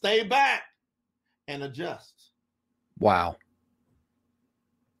curve, stay back and adjust. Wow.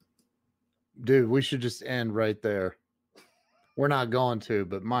 Dude, we should just end right there. We're not going to,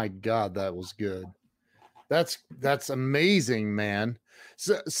 but my God, that was good. That's amazing, man.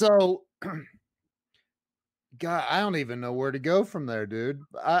 So God, I don't even know where to go from there, dude.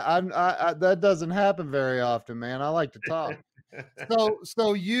 I that doesn't happen very often, man. I like to talk.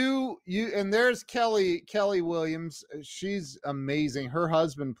 So you and there's Kelly Williams. She's amazing. Her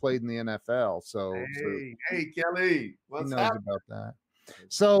husband played in the NFL, so hey Kelly, what's happening about that?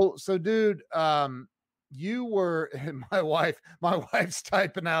 So dude, you were, and my wife's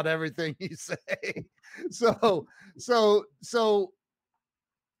typing out everything you say. So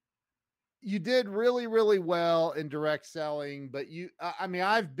you did really, really well in direct selling, but I mean,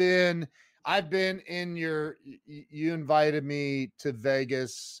 I've been in you invited me to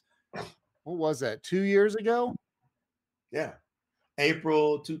Vegas. What was that? 2 years ago? Yeah.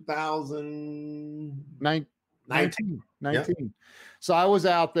 April 2019. Yep. So I was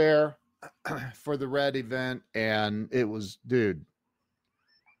out there for the Red event, and it was, dude,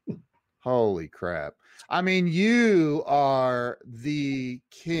 holy crap. I mean, you are the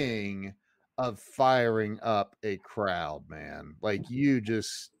king of firing up a crowd, man. Like, you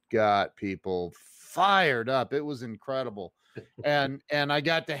just got people fired up. It was incredible. And I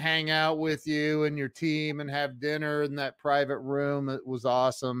got to hang out with you and your team and have dinner in that private room. It was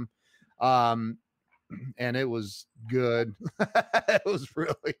awesome. And it was good. It was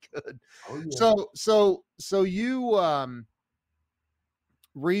really good. Oh, yeah. So you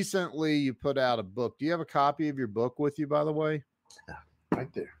recently you put out a book. Do you have a copy of your book with you, by the way? Yeah,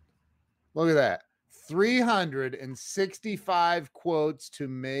 right there. Look at that. 365 quotes to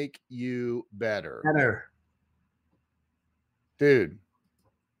make you better. Dude.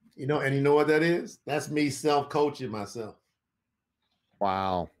 You know what that is? That's me self-coaching myself.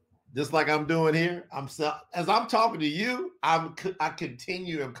 Wow. Just like I'm doing here, as I'm talking to you, I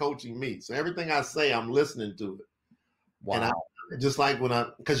continue and coaching me. So everything I say, I'm listening to it. Wow. And just like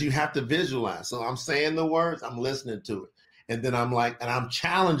because you have to visualize. So I'm saying the words, I'm listening to it. And then I'm like, and I'm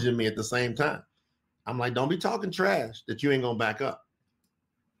challenging me at the same time. I'm like, don't be talking trash that you ain't going to back up.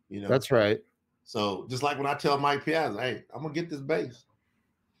 That's right. So just like when I tell Mike Piazza, hey, I'm going to get this base.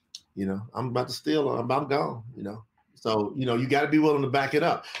 I'm about to steal or I'm about gone, So, you got to be willing to back it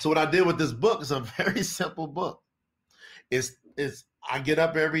up. So what I did with this book is a very simple book. It's I get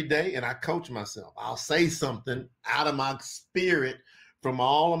up every day and I coach myself. I'll say something out of my spirit from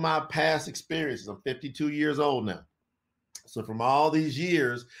all of my past experiences. I'm 52 years old now. So from all these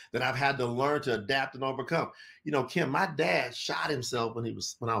years that I've had to learn to adapt and overcome. Kim, my dad shot himself when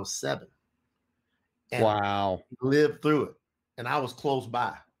I was 7. And wow. He lived through it. And I was close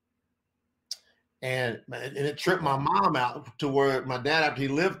by. And it tripped my mom out to where my dad, after he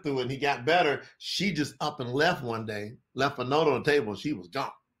lived through it and he got better, she just up and left one day, left a note on the table, and she was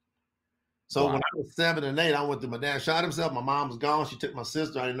gone. So when I was 7 and 8, I went through, my dad shot himself. My mom was gone. She took my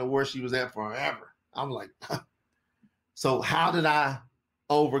sister. I didn't know where she was at forever. I'm like, so how did I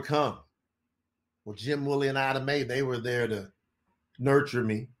overcome? Well, Jim, Willie, and Ida Mae, they were there to nurture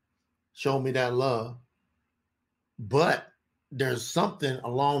me, show me that love. But there's something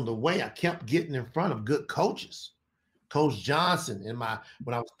along the way. I kept getting in front of good coaches. Coach Johnson, when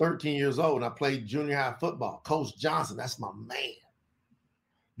I was 13 years old and I played junior high football, Coach Johnson, that's my man,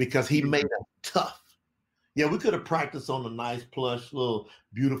 because he made us tough. Yeah, we could have practiced on the nice, plush, little,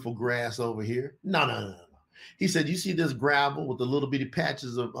 beautiful grass over here. No. He said, you see this gravel with the little bitty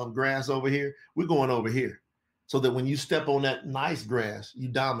patches of grass over here? We're going over here so that when you step on that nice grass, you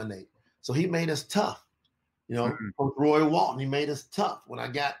dominate. So he made us tough. You know, Coach Roy Walton, he made us tough. When I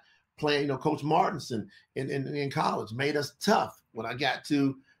got playing, Coach Martinson in college made us tough. When I got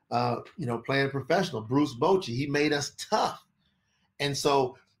to, playing professional, Bruce Bochy, he made us tough. And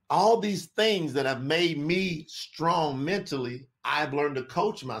so all these things that have made me strong mentally, I've learned to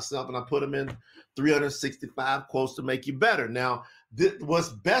coach myself, and I put them in 365 quotes to make you better. Now, what's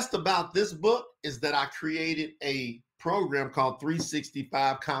best about this book is that I created a program called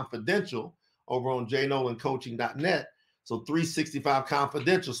 365 Confidential over on jnolandcoaching.net. So 365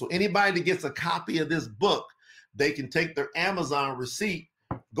 Confidential. So anybody that gets a copy of this book, they can take their Amazon receipt,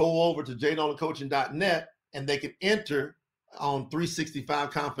 go over to jnolandcoaching.net, and they can enter on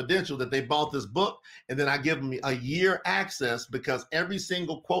 365 Confidential that they bought this book. And then I give them a year access, because every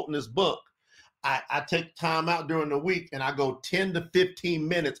single quote in this book, I take time out during the week and I go 10 to 15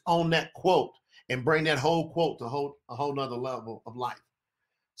 minutes on that quote and bring that whole quote to a whole nother level of life.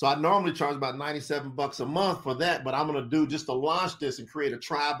 So I normally charge about $97 a month for that, but I'm going to do, just to launch this and create a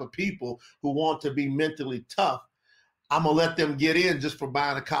tribe of people who want to be mentally tough, I'm going to let them get in just for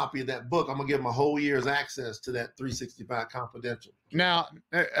buying a copy of that book. I'm going to give them a whole year's access to that 365 Confidential. Now,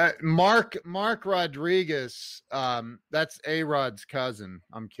 Mark Rodriguez, that's A-Rod's cousin.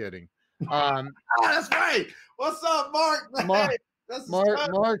 I'm kidding. That's right. What's up, Mark?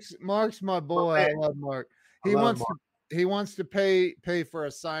 Mark's my boy. I love Mark. He wants to pay for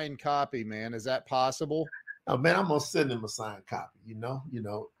a signed copy, man. Is that possible? Oh man, I'm gonna send him a signed copy.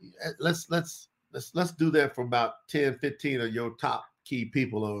 Let's do that for about 10, 15 of your top key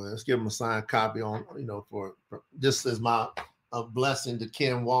people over there. Let's give them a signed copy on, for just as a blessing to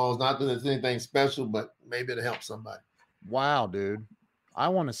Ken Walls. Not that it's anything special, but maybe it'll help somebody. Wow, dude. I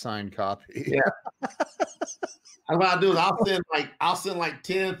want a signed copy. Yeah. What I'll do is I'll send like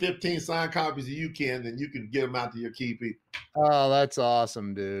 10, 15 signed copies to you, Ken, then you can get them out to your key people. Oh, that's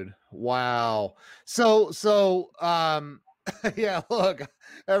awesome, dude. Wow. So yeah, look,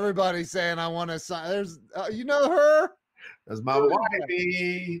 everybody's saying I want to sign. There's you know her? That's my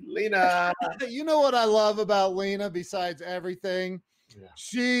wifey, Lena. You know what I love about Lena besides everything? Yeah.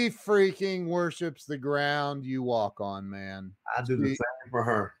 She freaking worships the ground you walk on, man. I do the same for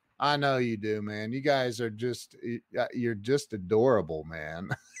her. I know you do, man. You guys are you're just adorable, man.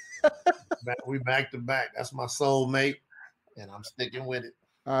 We back to back. That's my soulmate, and I'm sticking with it.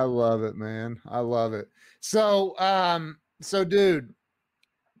 I love it, man. I love it. So dude,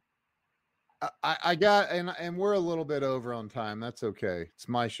 I got, and we're a little bit over on time. That's okay. It's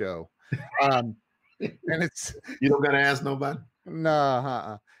my show. And it's, you don't got to ask nobody.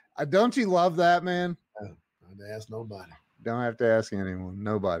 No, don't you love that, man? No, don't have to ask nobody. Don't have to ask anyone.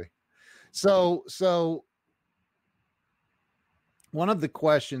 Nobody. So one of the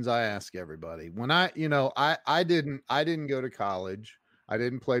questions I ask everybody when I didn't go to college. I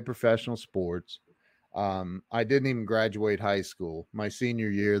didn't play professional sports. I didn't even graduate high school. My senior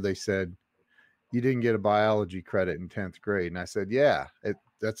year, they said, you didn't get a biology credit in 10th grade. And I said, yeah,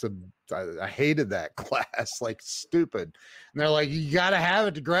 I hated that class, like stupid. And they're like, you got to have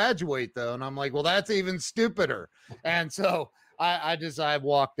it to graduate though. And I'm like, well, that's even stupider. And so I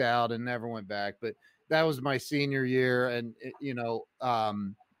walked out and never went back, but that was my senior year. And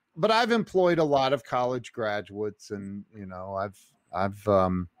but I've employed a lot of college graduates and, I've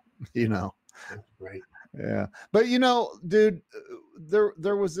That's great. Yeah. But dude,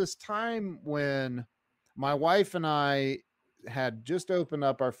 there was this time when my wife and I had just opened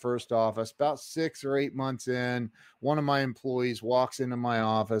up our first office. About 6 or 8 months in, one of my employees walks into my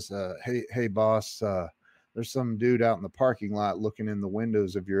office. Hey boss, there's some dude out in the parking lot looking in the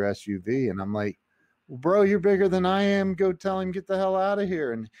windows of your SUV. And I'm like, well, bro, you're bigger than I am. Go tell him, get the hell out of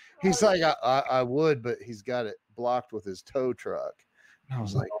here. And he's like, I would, but he's got it blocked with his tow truck. And I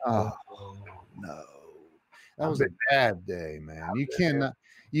was like, oh no, that was a bad day, man.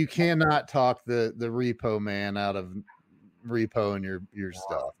 you cannot talk the repo man out of repoing your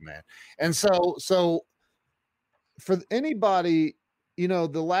stuff, man. And so for anybody, you know,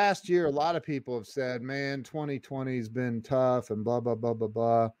 the last year, a lot of people have said, man, 2020 has been tough and blah, blah, blah, blah,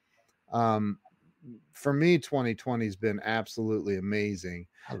 blah. For me, 2020 has been absolutely amazing.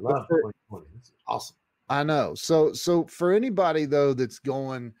 I love 2020. It's awesome. I know. So for anybody though that's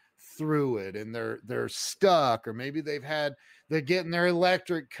going through it and they're stuck, or maybe they're getting their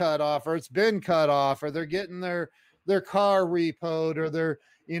electric cut off, or it's been cut off, or they're getting their car repoed, or they're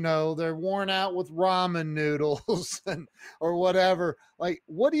worn out with ramen noodles and or whatever. Like,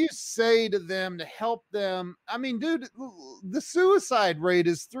 what do you say to them to help them? I mean, dude, the suicide rate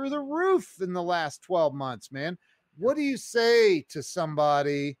is through the roof in the last 12 months, man. What do you say to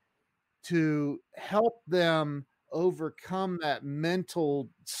somebody to help them overcome that mental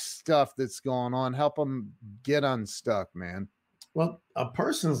stuff that's going on, help them get unstuck, man? Well, a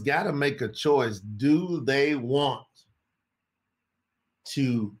person's got to make a choice. Do they want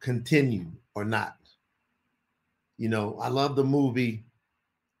to continue or not? You know, I love the movie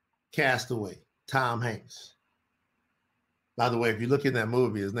Castaway, Tom Hanks. By the way, if you look at that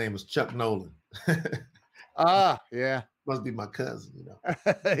movie, his name is Chuck Noland. Yeah. Must be my cousin, you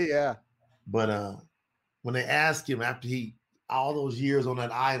know. Yeah. But when they asked him after all those years on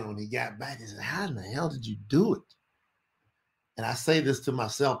that island, he got back, he said, how in the hell did you do it? And I say this to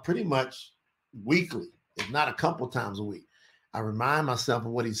myself pretty much weekly, if not a couple times a week. I remind myself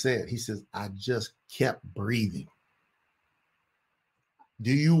of what he said. He says, I just kept breathing.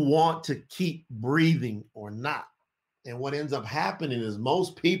 Do you want to keep breathing or not? And what ends up happening is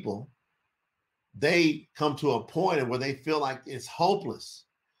most people, they come to a point where they feel like it's hopeless.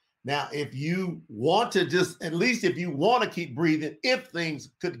 Now, if you want to at least if you want to keep breathing, if things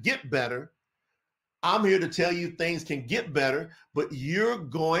could get better, I'm here to tell you things can get better, but you're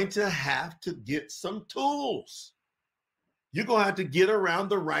going to have to get some tools. You're going to have to get around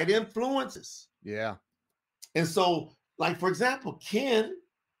the right influences. Yeah. And so, like, for example, Ken,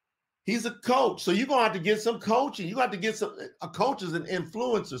 he's a coach. So you're going to have to get some coaching. You're going to have to get a coach as an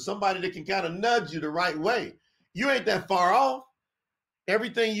influencer, somebody that can kind of nudge you the right way. You ain't that far off.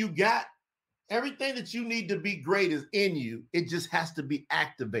 Everything you got, everything that you need to be great is in you. It just has to be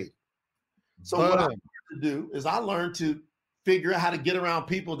activated. So what I learned to do is I learned to figure out how to get around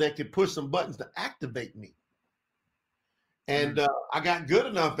people that could push some buttons to activate me. And I got good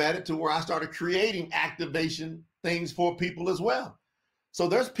enough at it to where I started creating activation things for people as well. So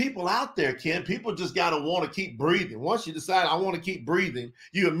there's people out there, Ken. People just got to want to keep breathing. Once you decide I want to keep breathing,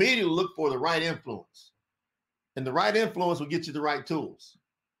 you immediately look for the right influence. And the right influence will get you the right tools.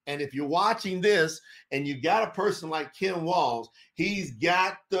 And if you're watching this and you got a person like Ken Walls, he's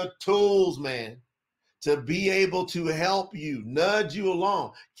got the tools, man, to be able to help you, nudge you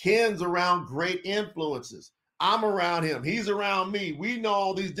along. Ken's around great influences. I'm around him. He's around me. We know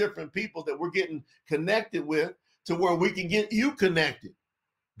all these different people that we're getting connected with to where we can get you connected.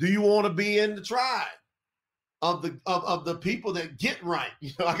 Do you want to be in the tribe of the people that get right?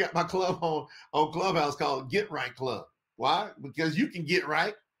 You know, I got my club on Clubhouse called Get Right Club. Why? Because you can get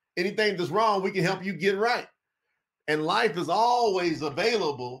right. Anything that's wrong, we can help you get right. And life is always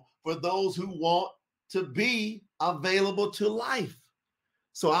available for those who want to be available to life.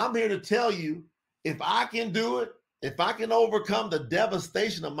 So I'm here to tell you, if I can do it, if I can overcome the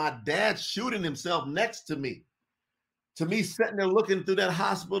devastation of my dad shooting himself next to me sitting there looking through that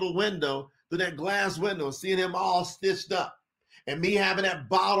hospital window, through that glass window, and seeing him all stitched up, and me having that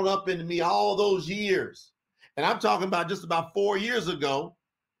bottled up into me all those years. And I'm talking about just about 4 years ago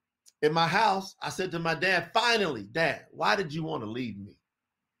in my house, I said to my dad, finally, Dad, why did you want to leave me?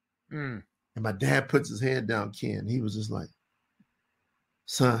 And my dad puts his head down, Ken. He was just like,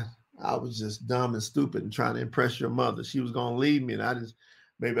 son, I was just dumb and stupid and trying to impress your mother. She was going to leave me. And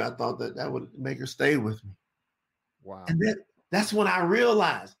maybe I thought that would make her stay with me. Wow. And that's when I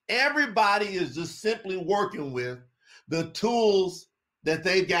realized everybody is just simply working with the tools that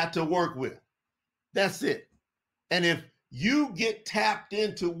they've got to work with. That's it. And if you get tapped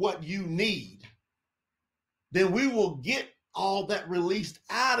into what you need, then we will get all that released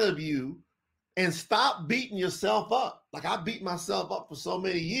out of you and stop beating yourself up. Like I beat myself up for so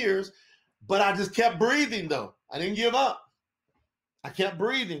many years, but I just kept breathing though. I didn't give up. I kept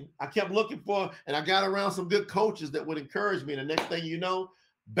breathing. I kept looking for, and I got around some good coaches that would encourage me. And the next thing you know,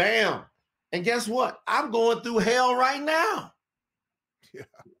 bam. And guess what? I'm going through hell right now. Yeah.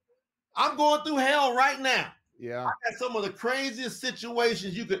 I'm going through hell right now. Yeah. I got some of the craziest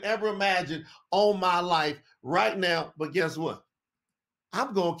situations you could ever imagine on my life right now. But guess what?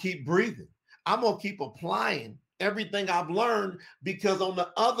 I'm going to keep breathing. I'm going to keep applying everything I've learned, because on the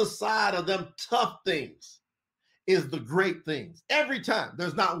other side of them tough things is the great things. Every time.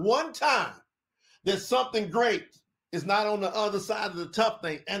 There's not one time that something great is not on the other side of the tough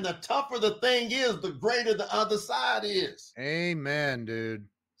thing. And the tougher the thing is, the greater the other side is. Amen, dude.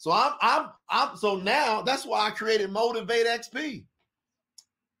 So so now that's why I created Motivate XP.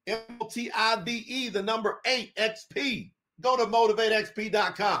 MOTIVE, the number 8 XP. Go to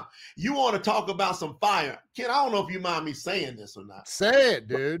motivateXP.com. You want to talk about some fire. Ken, I don't know if you mind me saying this or not. Say it,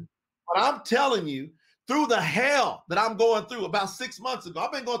 dude. But I'm telling you, through the hell that I'm going through about 6 months ago,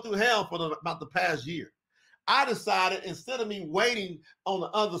 I've been going through hell for about the past year. I decided, instead of me waiting on the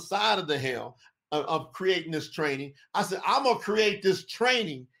other side of the hell of creating this training, I said, I'm going to create this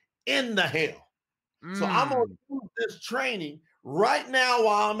training in the hell. So I'm going to do this training right now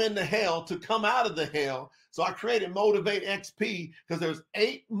while I'm in the hell to come out of the hell. So I created Motivate XP because there's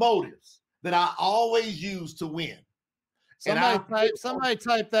 8 motives that I always use to win. Somebody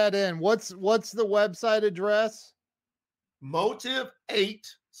type that in. What's the website address? Motive 8.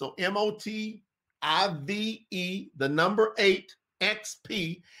 So MOTIVE, the number 8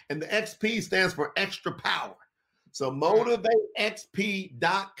 XP, and the XP stands for extra power. So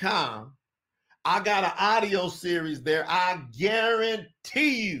motivateXP.com. I got an audio series there. I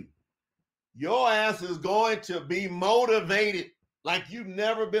guarantee you, your ass is going to be motivated like you've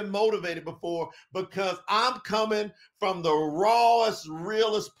never been motivated before, because I'm coming from the rawest,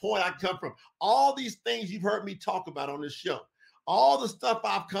 realest point I come from. All these things you've heard me talk about on this show, all the stuff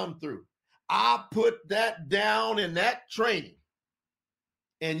I've come through, I put that down in that training.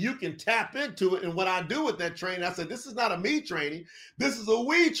 And you can tap into it. And what I do with that training, I said, this is not a me training. This is a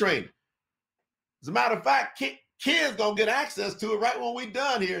we training. As a matter of fact, Ken's going to get access to it right when we're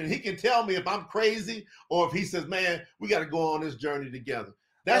done here. And he can tell me if I'm crazy or if he says, man, we got to go on this journey together.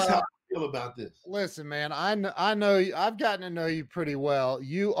 That's how I feel about this. Listen, man, I know you, I've gotten to know you pretty well.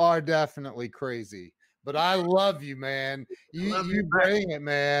 You are definitely crazy, but I love you, man. You bring it,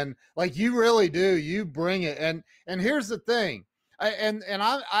 man. Like, you really do. You bring it. And here's the thing.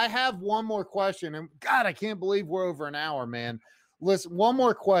 I have one more question. And God, I can't believe we're over an hour, man. Listen, one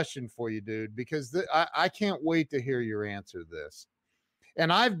more question for you, dude, because I can't wait to hear your answer to this.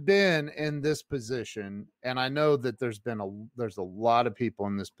 And I've been in this position, and I know that there's a lot of people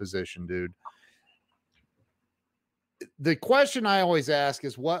in this position, dude. The question I always ask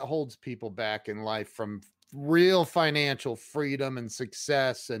is, what holds people back in life from real financial freedom and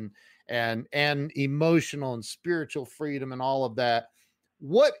success and emotional and spiritual freedom and all of that?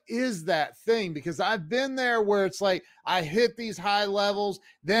 What is that thing? Because I've been there where it's like I hit these high levels,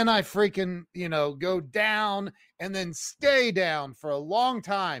 then I freaking, go down and then stay down for a long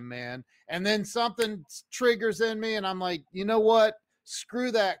time, man. And then something triggers in me and I'm like, you know what?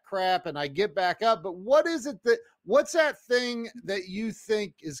 Screw that crap. And I get back up. But what's that thing that you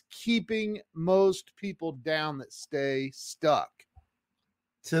think is keeping most people down that stay stuck?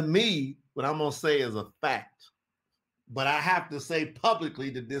 To me, what I'm going to say is a fact. But I have to say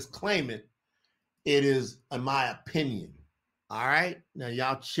publicly to disclaim it, it is my opinion. All right? Now,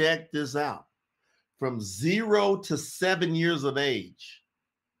 y'all check this out. From 0 to 7 years of age,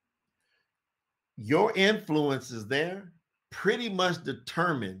 your influences there pretty much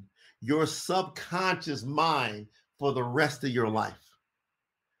determine your subconscious mind for the rest of your life.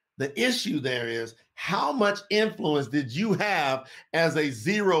 The issue there is, how much influence did you have as a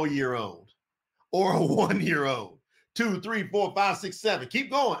 0-year-old or a 1-year-old? 2, 3, 4, 5, 6, 7.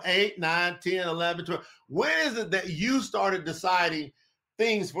 Keep going. 8, 9, 10, 11, 12. When is it that you started deciding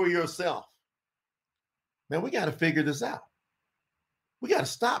things for yourself? Man, we got to figure this out. We got to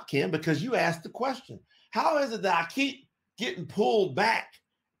stop, Ken, because you asked the question. How is it that I keep getting pulled back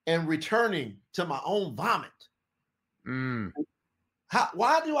and returning to my own vomit?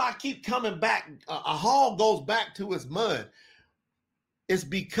 Why do I keep coming back? A hog goes back to its mud. It's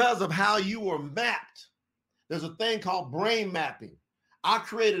because of how you were mapped. There's a thing called brain mapping. I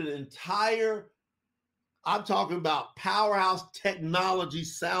created an entire, I'm talking about powerhouse technology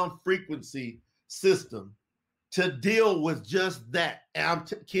sound frequency system to deal with just that. And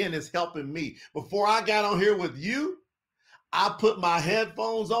Ken is helping me. Before I got on here with you, I put my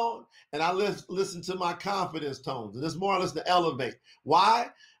headphones on and I listen to my confidence tones. And it's more or less to elevate. Why?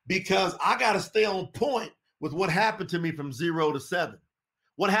 Because I got to stay on point with what happened to me from 0 to 7.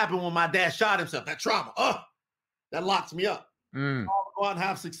 What happened when my dad shot himself? That trauma. That locks me up. I'll go out and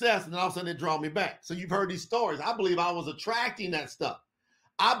have success, and then all of a sudden it draw me back. So you've heard these stories. I believe I was attracting that stuff.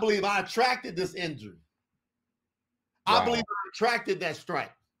 I believe I attracted this injury. Wow. I believe I attracted that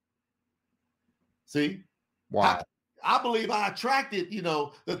strike. See? Wow. I believe I attracted,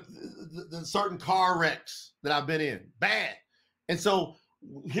 the certain car wrecks that I've been in, bad. And so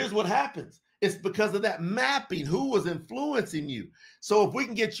here's what happens. It's because of that mapping, who was influencing you. So if we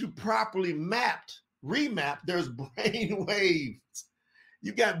can get you properly remapped, there's brain waves.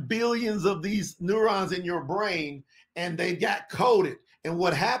 You got billions of these neurons in your brain, and they got coded. And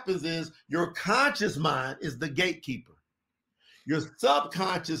what happens is your conscious mind is the gatekeeper. Your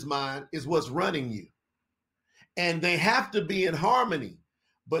subconscious mind is what's running you. And they have to be in harmony.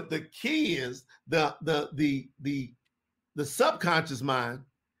 But the key is the subconscious mind,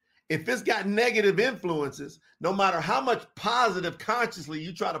 if it's got negative influences, no matter how much positive consciously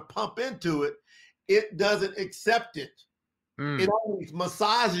you try to pump into it, it doesn't accept it. It only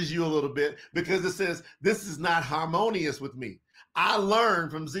massages you a little bit because it says, this is not harmonious with me. I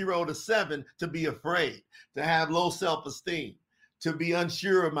learned from 0 to 7 to be afraid, to have low self-esteem, to be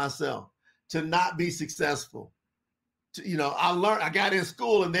unsure of myself, to not be successful. I got in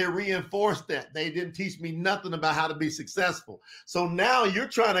school and they reinforced that. They didn't teach me nothing about how to be successful. So now you're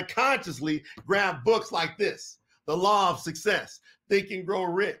trying to consciously grab books like this, The Law of Success, Think and Grow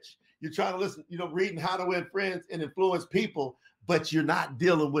Rich. You're trying to listen, reading How to Win Friends and Influence People, but you're not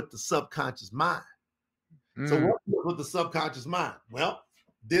dealing with the subconscious mind. So what with the subconscious mind? Well,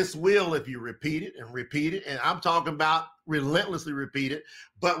 this will, if you repeat it, and I'm talking about relentlessly repeat it,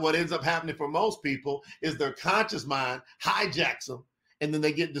 but what ends up happening for most people is their conscious mind hijacks them, and then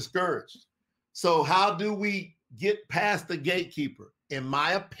they get discouraged. So how do we get past the gatekeeper? In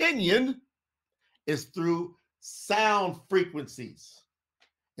my opinion, is through sound frequencies.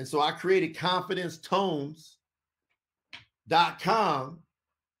 And so I created confidencetones.com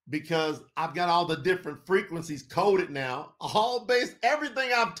because I've got all the different frequencies coded now, all based,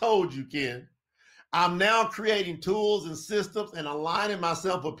 everything I've told you, Ken. I'm now creating tools and systems and aligning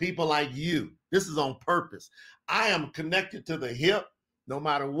myself with people like you. This is on purpose. I am connected to the hip, no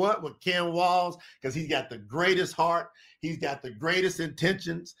matter what, with Ken Walls, because he's got the greatest heart. He's got the greatest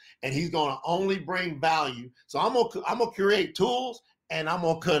intentions, and he's going to only bring value. So I'm gonna create tools, and I'm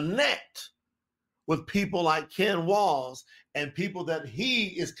going to connect with people like Ken Walls and people that he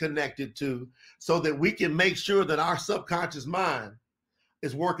is connected to so that we can make sure that our subconscious mind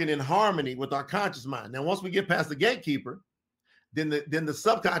is working in harmony with our conscious mind. Now, once we get past the gatekeeper, then the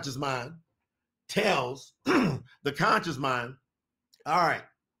subconscious mind tells the conscious mind, all right,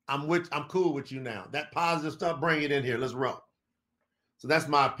 I'm cool with you now. That positive stuff, bring it in here. Let's roll. So that's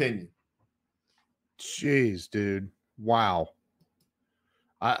my opinion. Jeez, dude. Wow.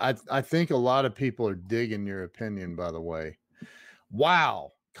 I think a lot of people are digging your opinion, by the way.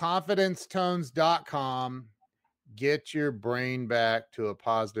 Wow. Confidencetones.com. Get your brain back to a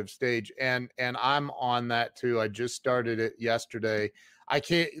positive stage. And I'm on that too. I just started it yesterday. I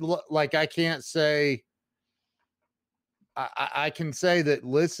can't say, I can say that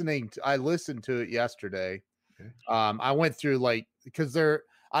I listened to it yesterday. Okay. I went through because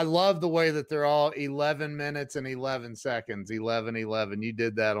I love the way that they're all 11 minutes and 11 seconds, 11. You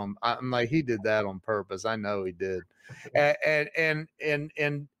did that I'm like, he did that on purpose. I know he did. And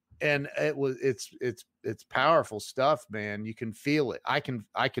it's powerful stuff, man. You can feel it. I can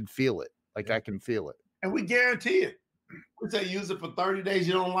feel it. I can feel it. And we guarantee it. We say use it for 30 days.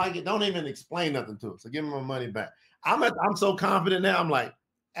 You don't like it, don't even explain nothing to us. So give me my money back. I'm so confident now. I'm like,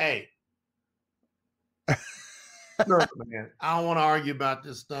 hey, look, man, I don't want to argue about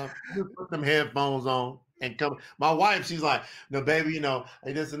this stuff. Just put them headphones on and come. My wife, she's like, no, baby,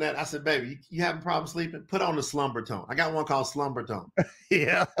 hey, this and that. I said, baby, you having problems sleeping? Put on the slumber tone. I got one called slumber tone.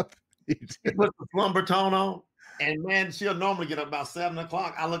 Yeah. She put the slumber tone on, and man, she'll normally get up about 7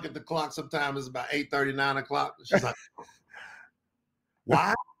 o'clock. I look at the clock sometimes, it's about 8:30, 9 o'clock. She's like,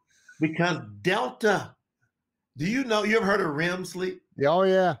 why? Because Delta. Do you ever heard of REM sleep? Oh,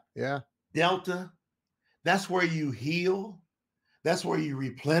 yeah. Yeah. Delta. That's where you heal. That's where you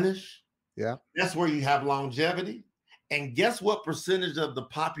replenish. Yeah. That's where you have longevity. And guess what percentage of the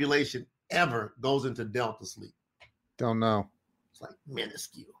population ever goes into Delta sleep? Don't know. It's like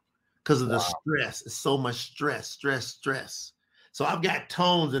minuscule because of the stress. It's so much stress. So I've got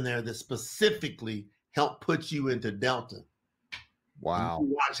tones in there that specifically help put you into Delta. Wow.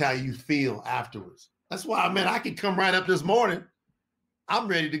 You watch how you feel afterwards. That's why, I could come right up this morning. I'm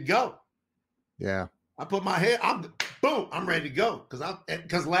ready to go. Yeah. I put my head, I'm ready to go.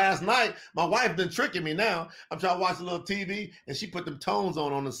 Because last night, my wife been tricking me now. I'm trying to watch a little TV, and she put them tones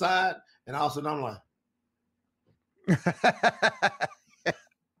on the side, and all of a sudden I'm like,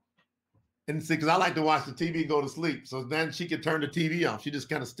 and see, because I like to watch the TV and go to sleep. So then she can turn the TV off. She just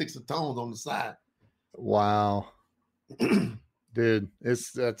kind of sticks the tones on the side. Wow. Dude,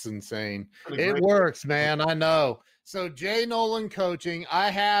 that's insane. Really It great. works, man. I know. So Jay Noland Coaching. I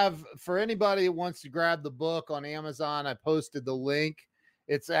have, for anybody who wants to grab the book on Amazon, I posted the link.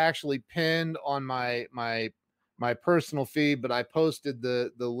 It's actually pinned on my personal feed, but I posted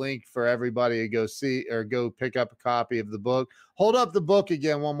the link for everybody to go see or go pick up a copy of the book. Hold up the book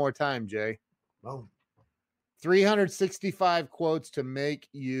again one more time, Jay. Oh, 365 quotes to make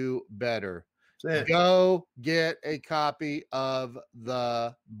you better. that's it. Go get a copy of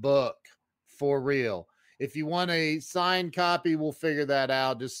the book for real. If you want a signed copy, we'll figure that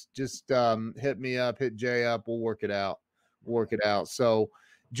out. Just hit me up, hit Jay up. We'll work it out. So,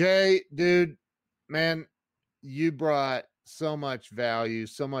 Jay, dude, man, you brought so much value,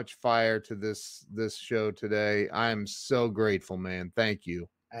 so much fire to this show today. I am so grateful, man. Thank you.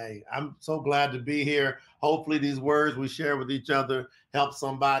 Hey, I'm so glad to be here. Hopefully these words we share with each other help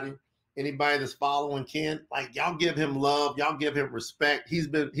somebody. Anybody that's following Ken, like, y'all give him love, y'all give him respect. He's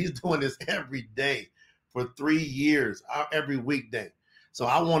doing this every day for 3 years, every weekday. So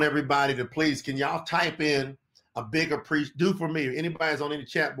I want everybody to please, can y'all type in a big appreciation? Do for me, anybody's on any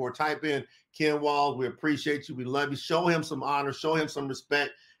chat board, type in Ken Walls. We appreciate you. We love you. Show him some honor, show him some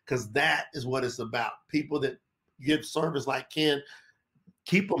respect, because that is what it's about. People that give service like Ken,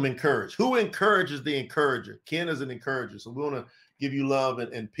 keep them encouraged. Who encourages the encourager? Ken is an encourager. So we want to give you love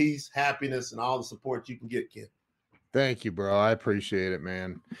and peace, happiness, and all the support you can get, Ken. Thank you, bro. I appreciate it,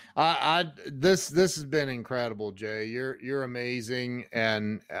 man. This has been incredible, Jay. You're amazing,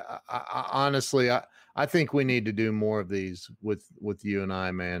 and I honestly, I think we need to do more of these with you and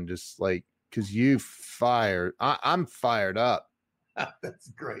I, man. Just like, because I'm fired up. That's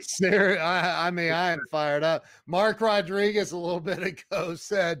great. I mean, I am fired up. Mark Rodriguez a little bit ago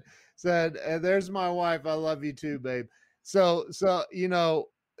said, "There's my wife. I love you too, babe." So you know,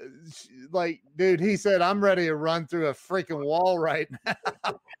 like, dude, he said, "I'm ready to run through a freaking wall right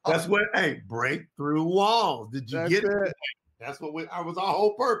now." That's what. Hey, break through walls. Did you get it? That's what was our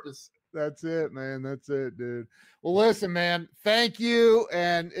whole purpose. That's it, man. That's it, dude. Well, listen, man. Thank you.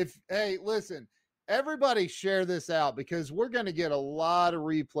 And listen. Everybody share this out, because we're going to get a lot of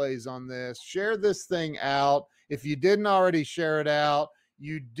replays on this. Share this thing out. If you didn't already share it out,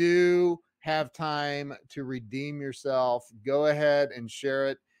 you do have time to redeem yourself. Go ahead and share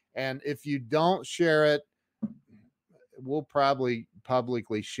it. And if you don't share it, we'll probably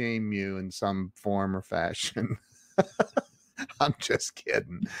publicly shame you in some form or fashion. I'm just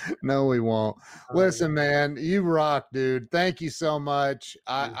kidding. No, we won't. Listen, man, you rock, dude. Thank you so much.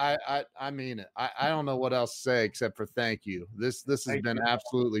 I mean it. I don't know what else to say except for thank you. This has been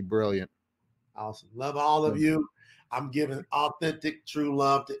absolutely brilliant. Awesome. Love all of you. I'm giving authentic, true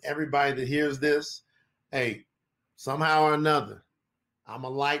love to everybody that hears this. Hey, somehow or another, I'm a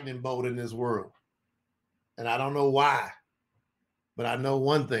lightning bolt in this world. And I don't know why, but I know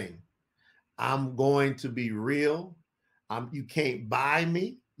one thing. I'm going to be real. You can't buy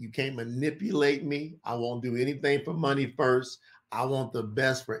me. You can't manipulate me. I won't do anything for money first. I want the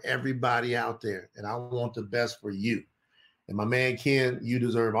best for everybody out there, and I want the best for you. And my man, Ken, you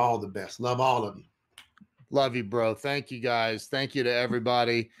deserve all the best. Love all of you. Love you, bro. Thank you, guys. Thank you to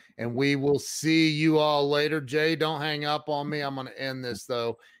everybody. And we will see you all later. Jay, don't hang up on me. I'm going to end this,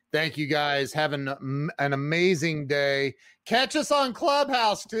 though. Thank you, guys. Have an amazing day. Catch us on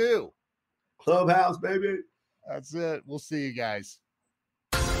Clubhouse, too. Clubhouse, baby. That's it. We'll see you guys.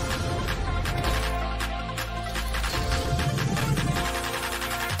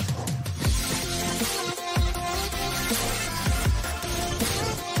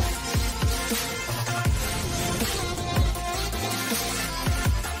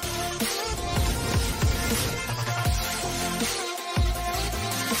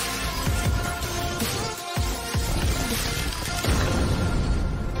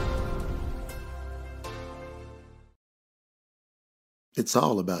 It's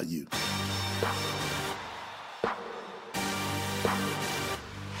all about you.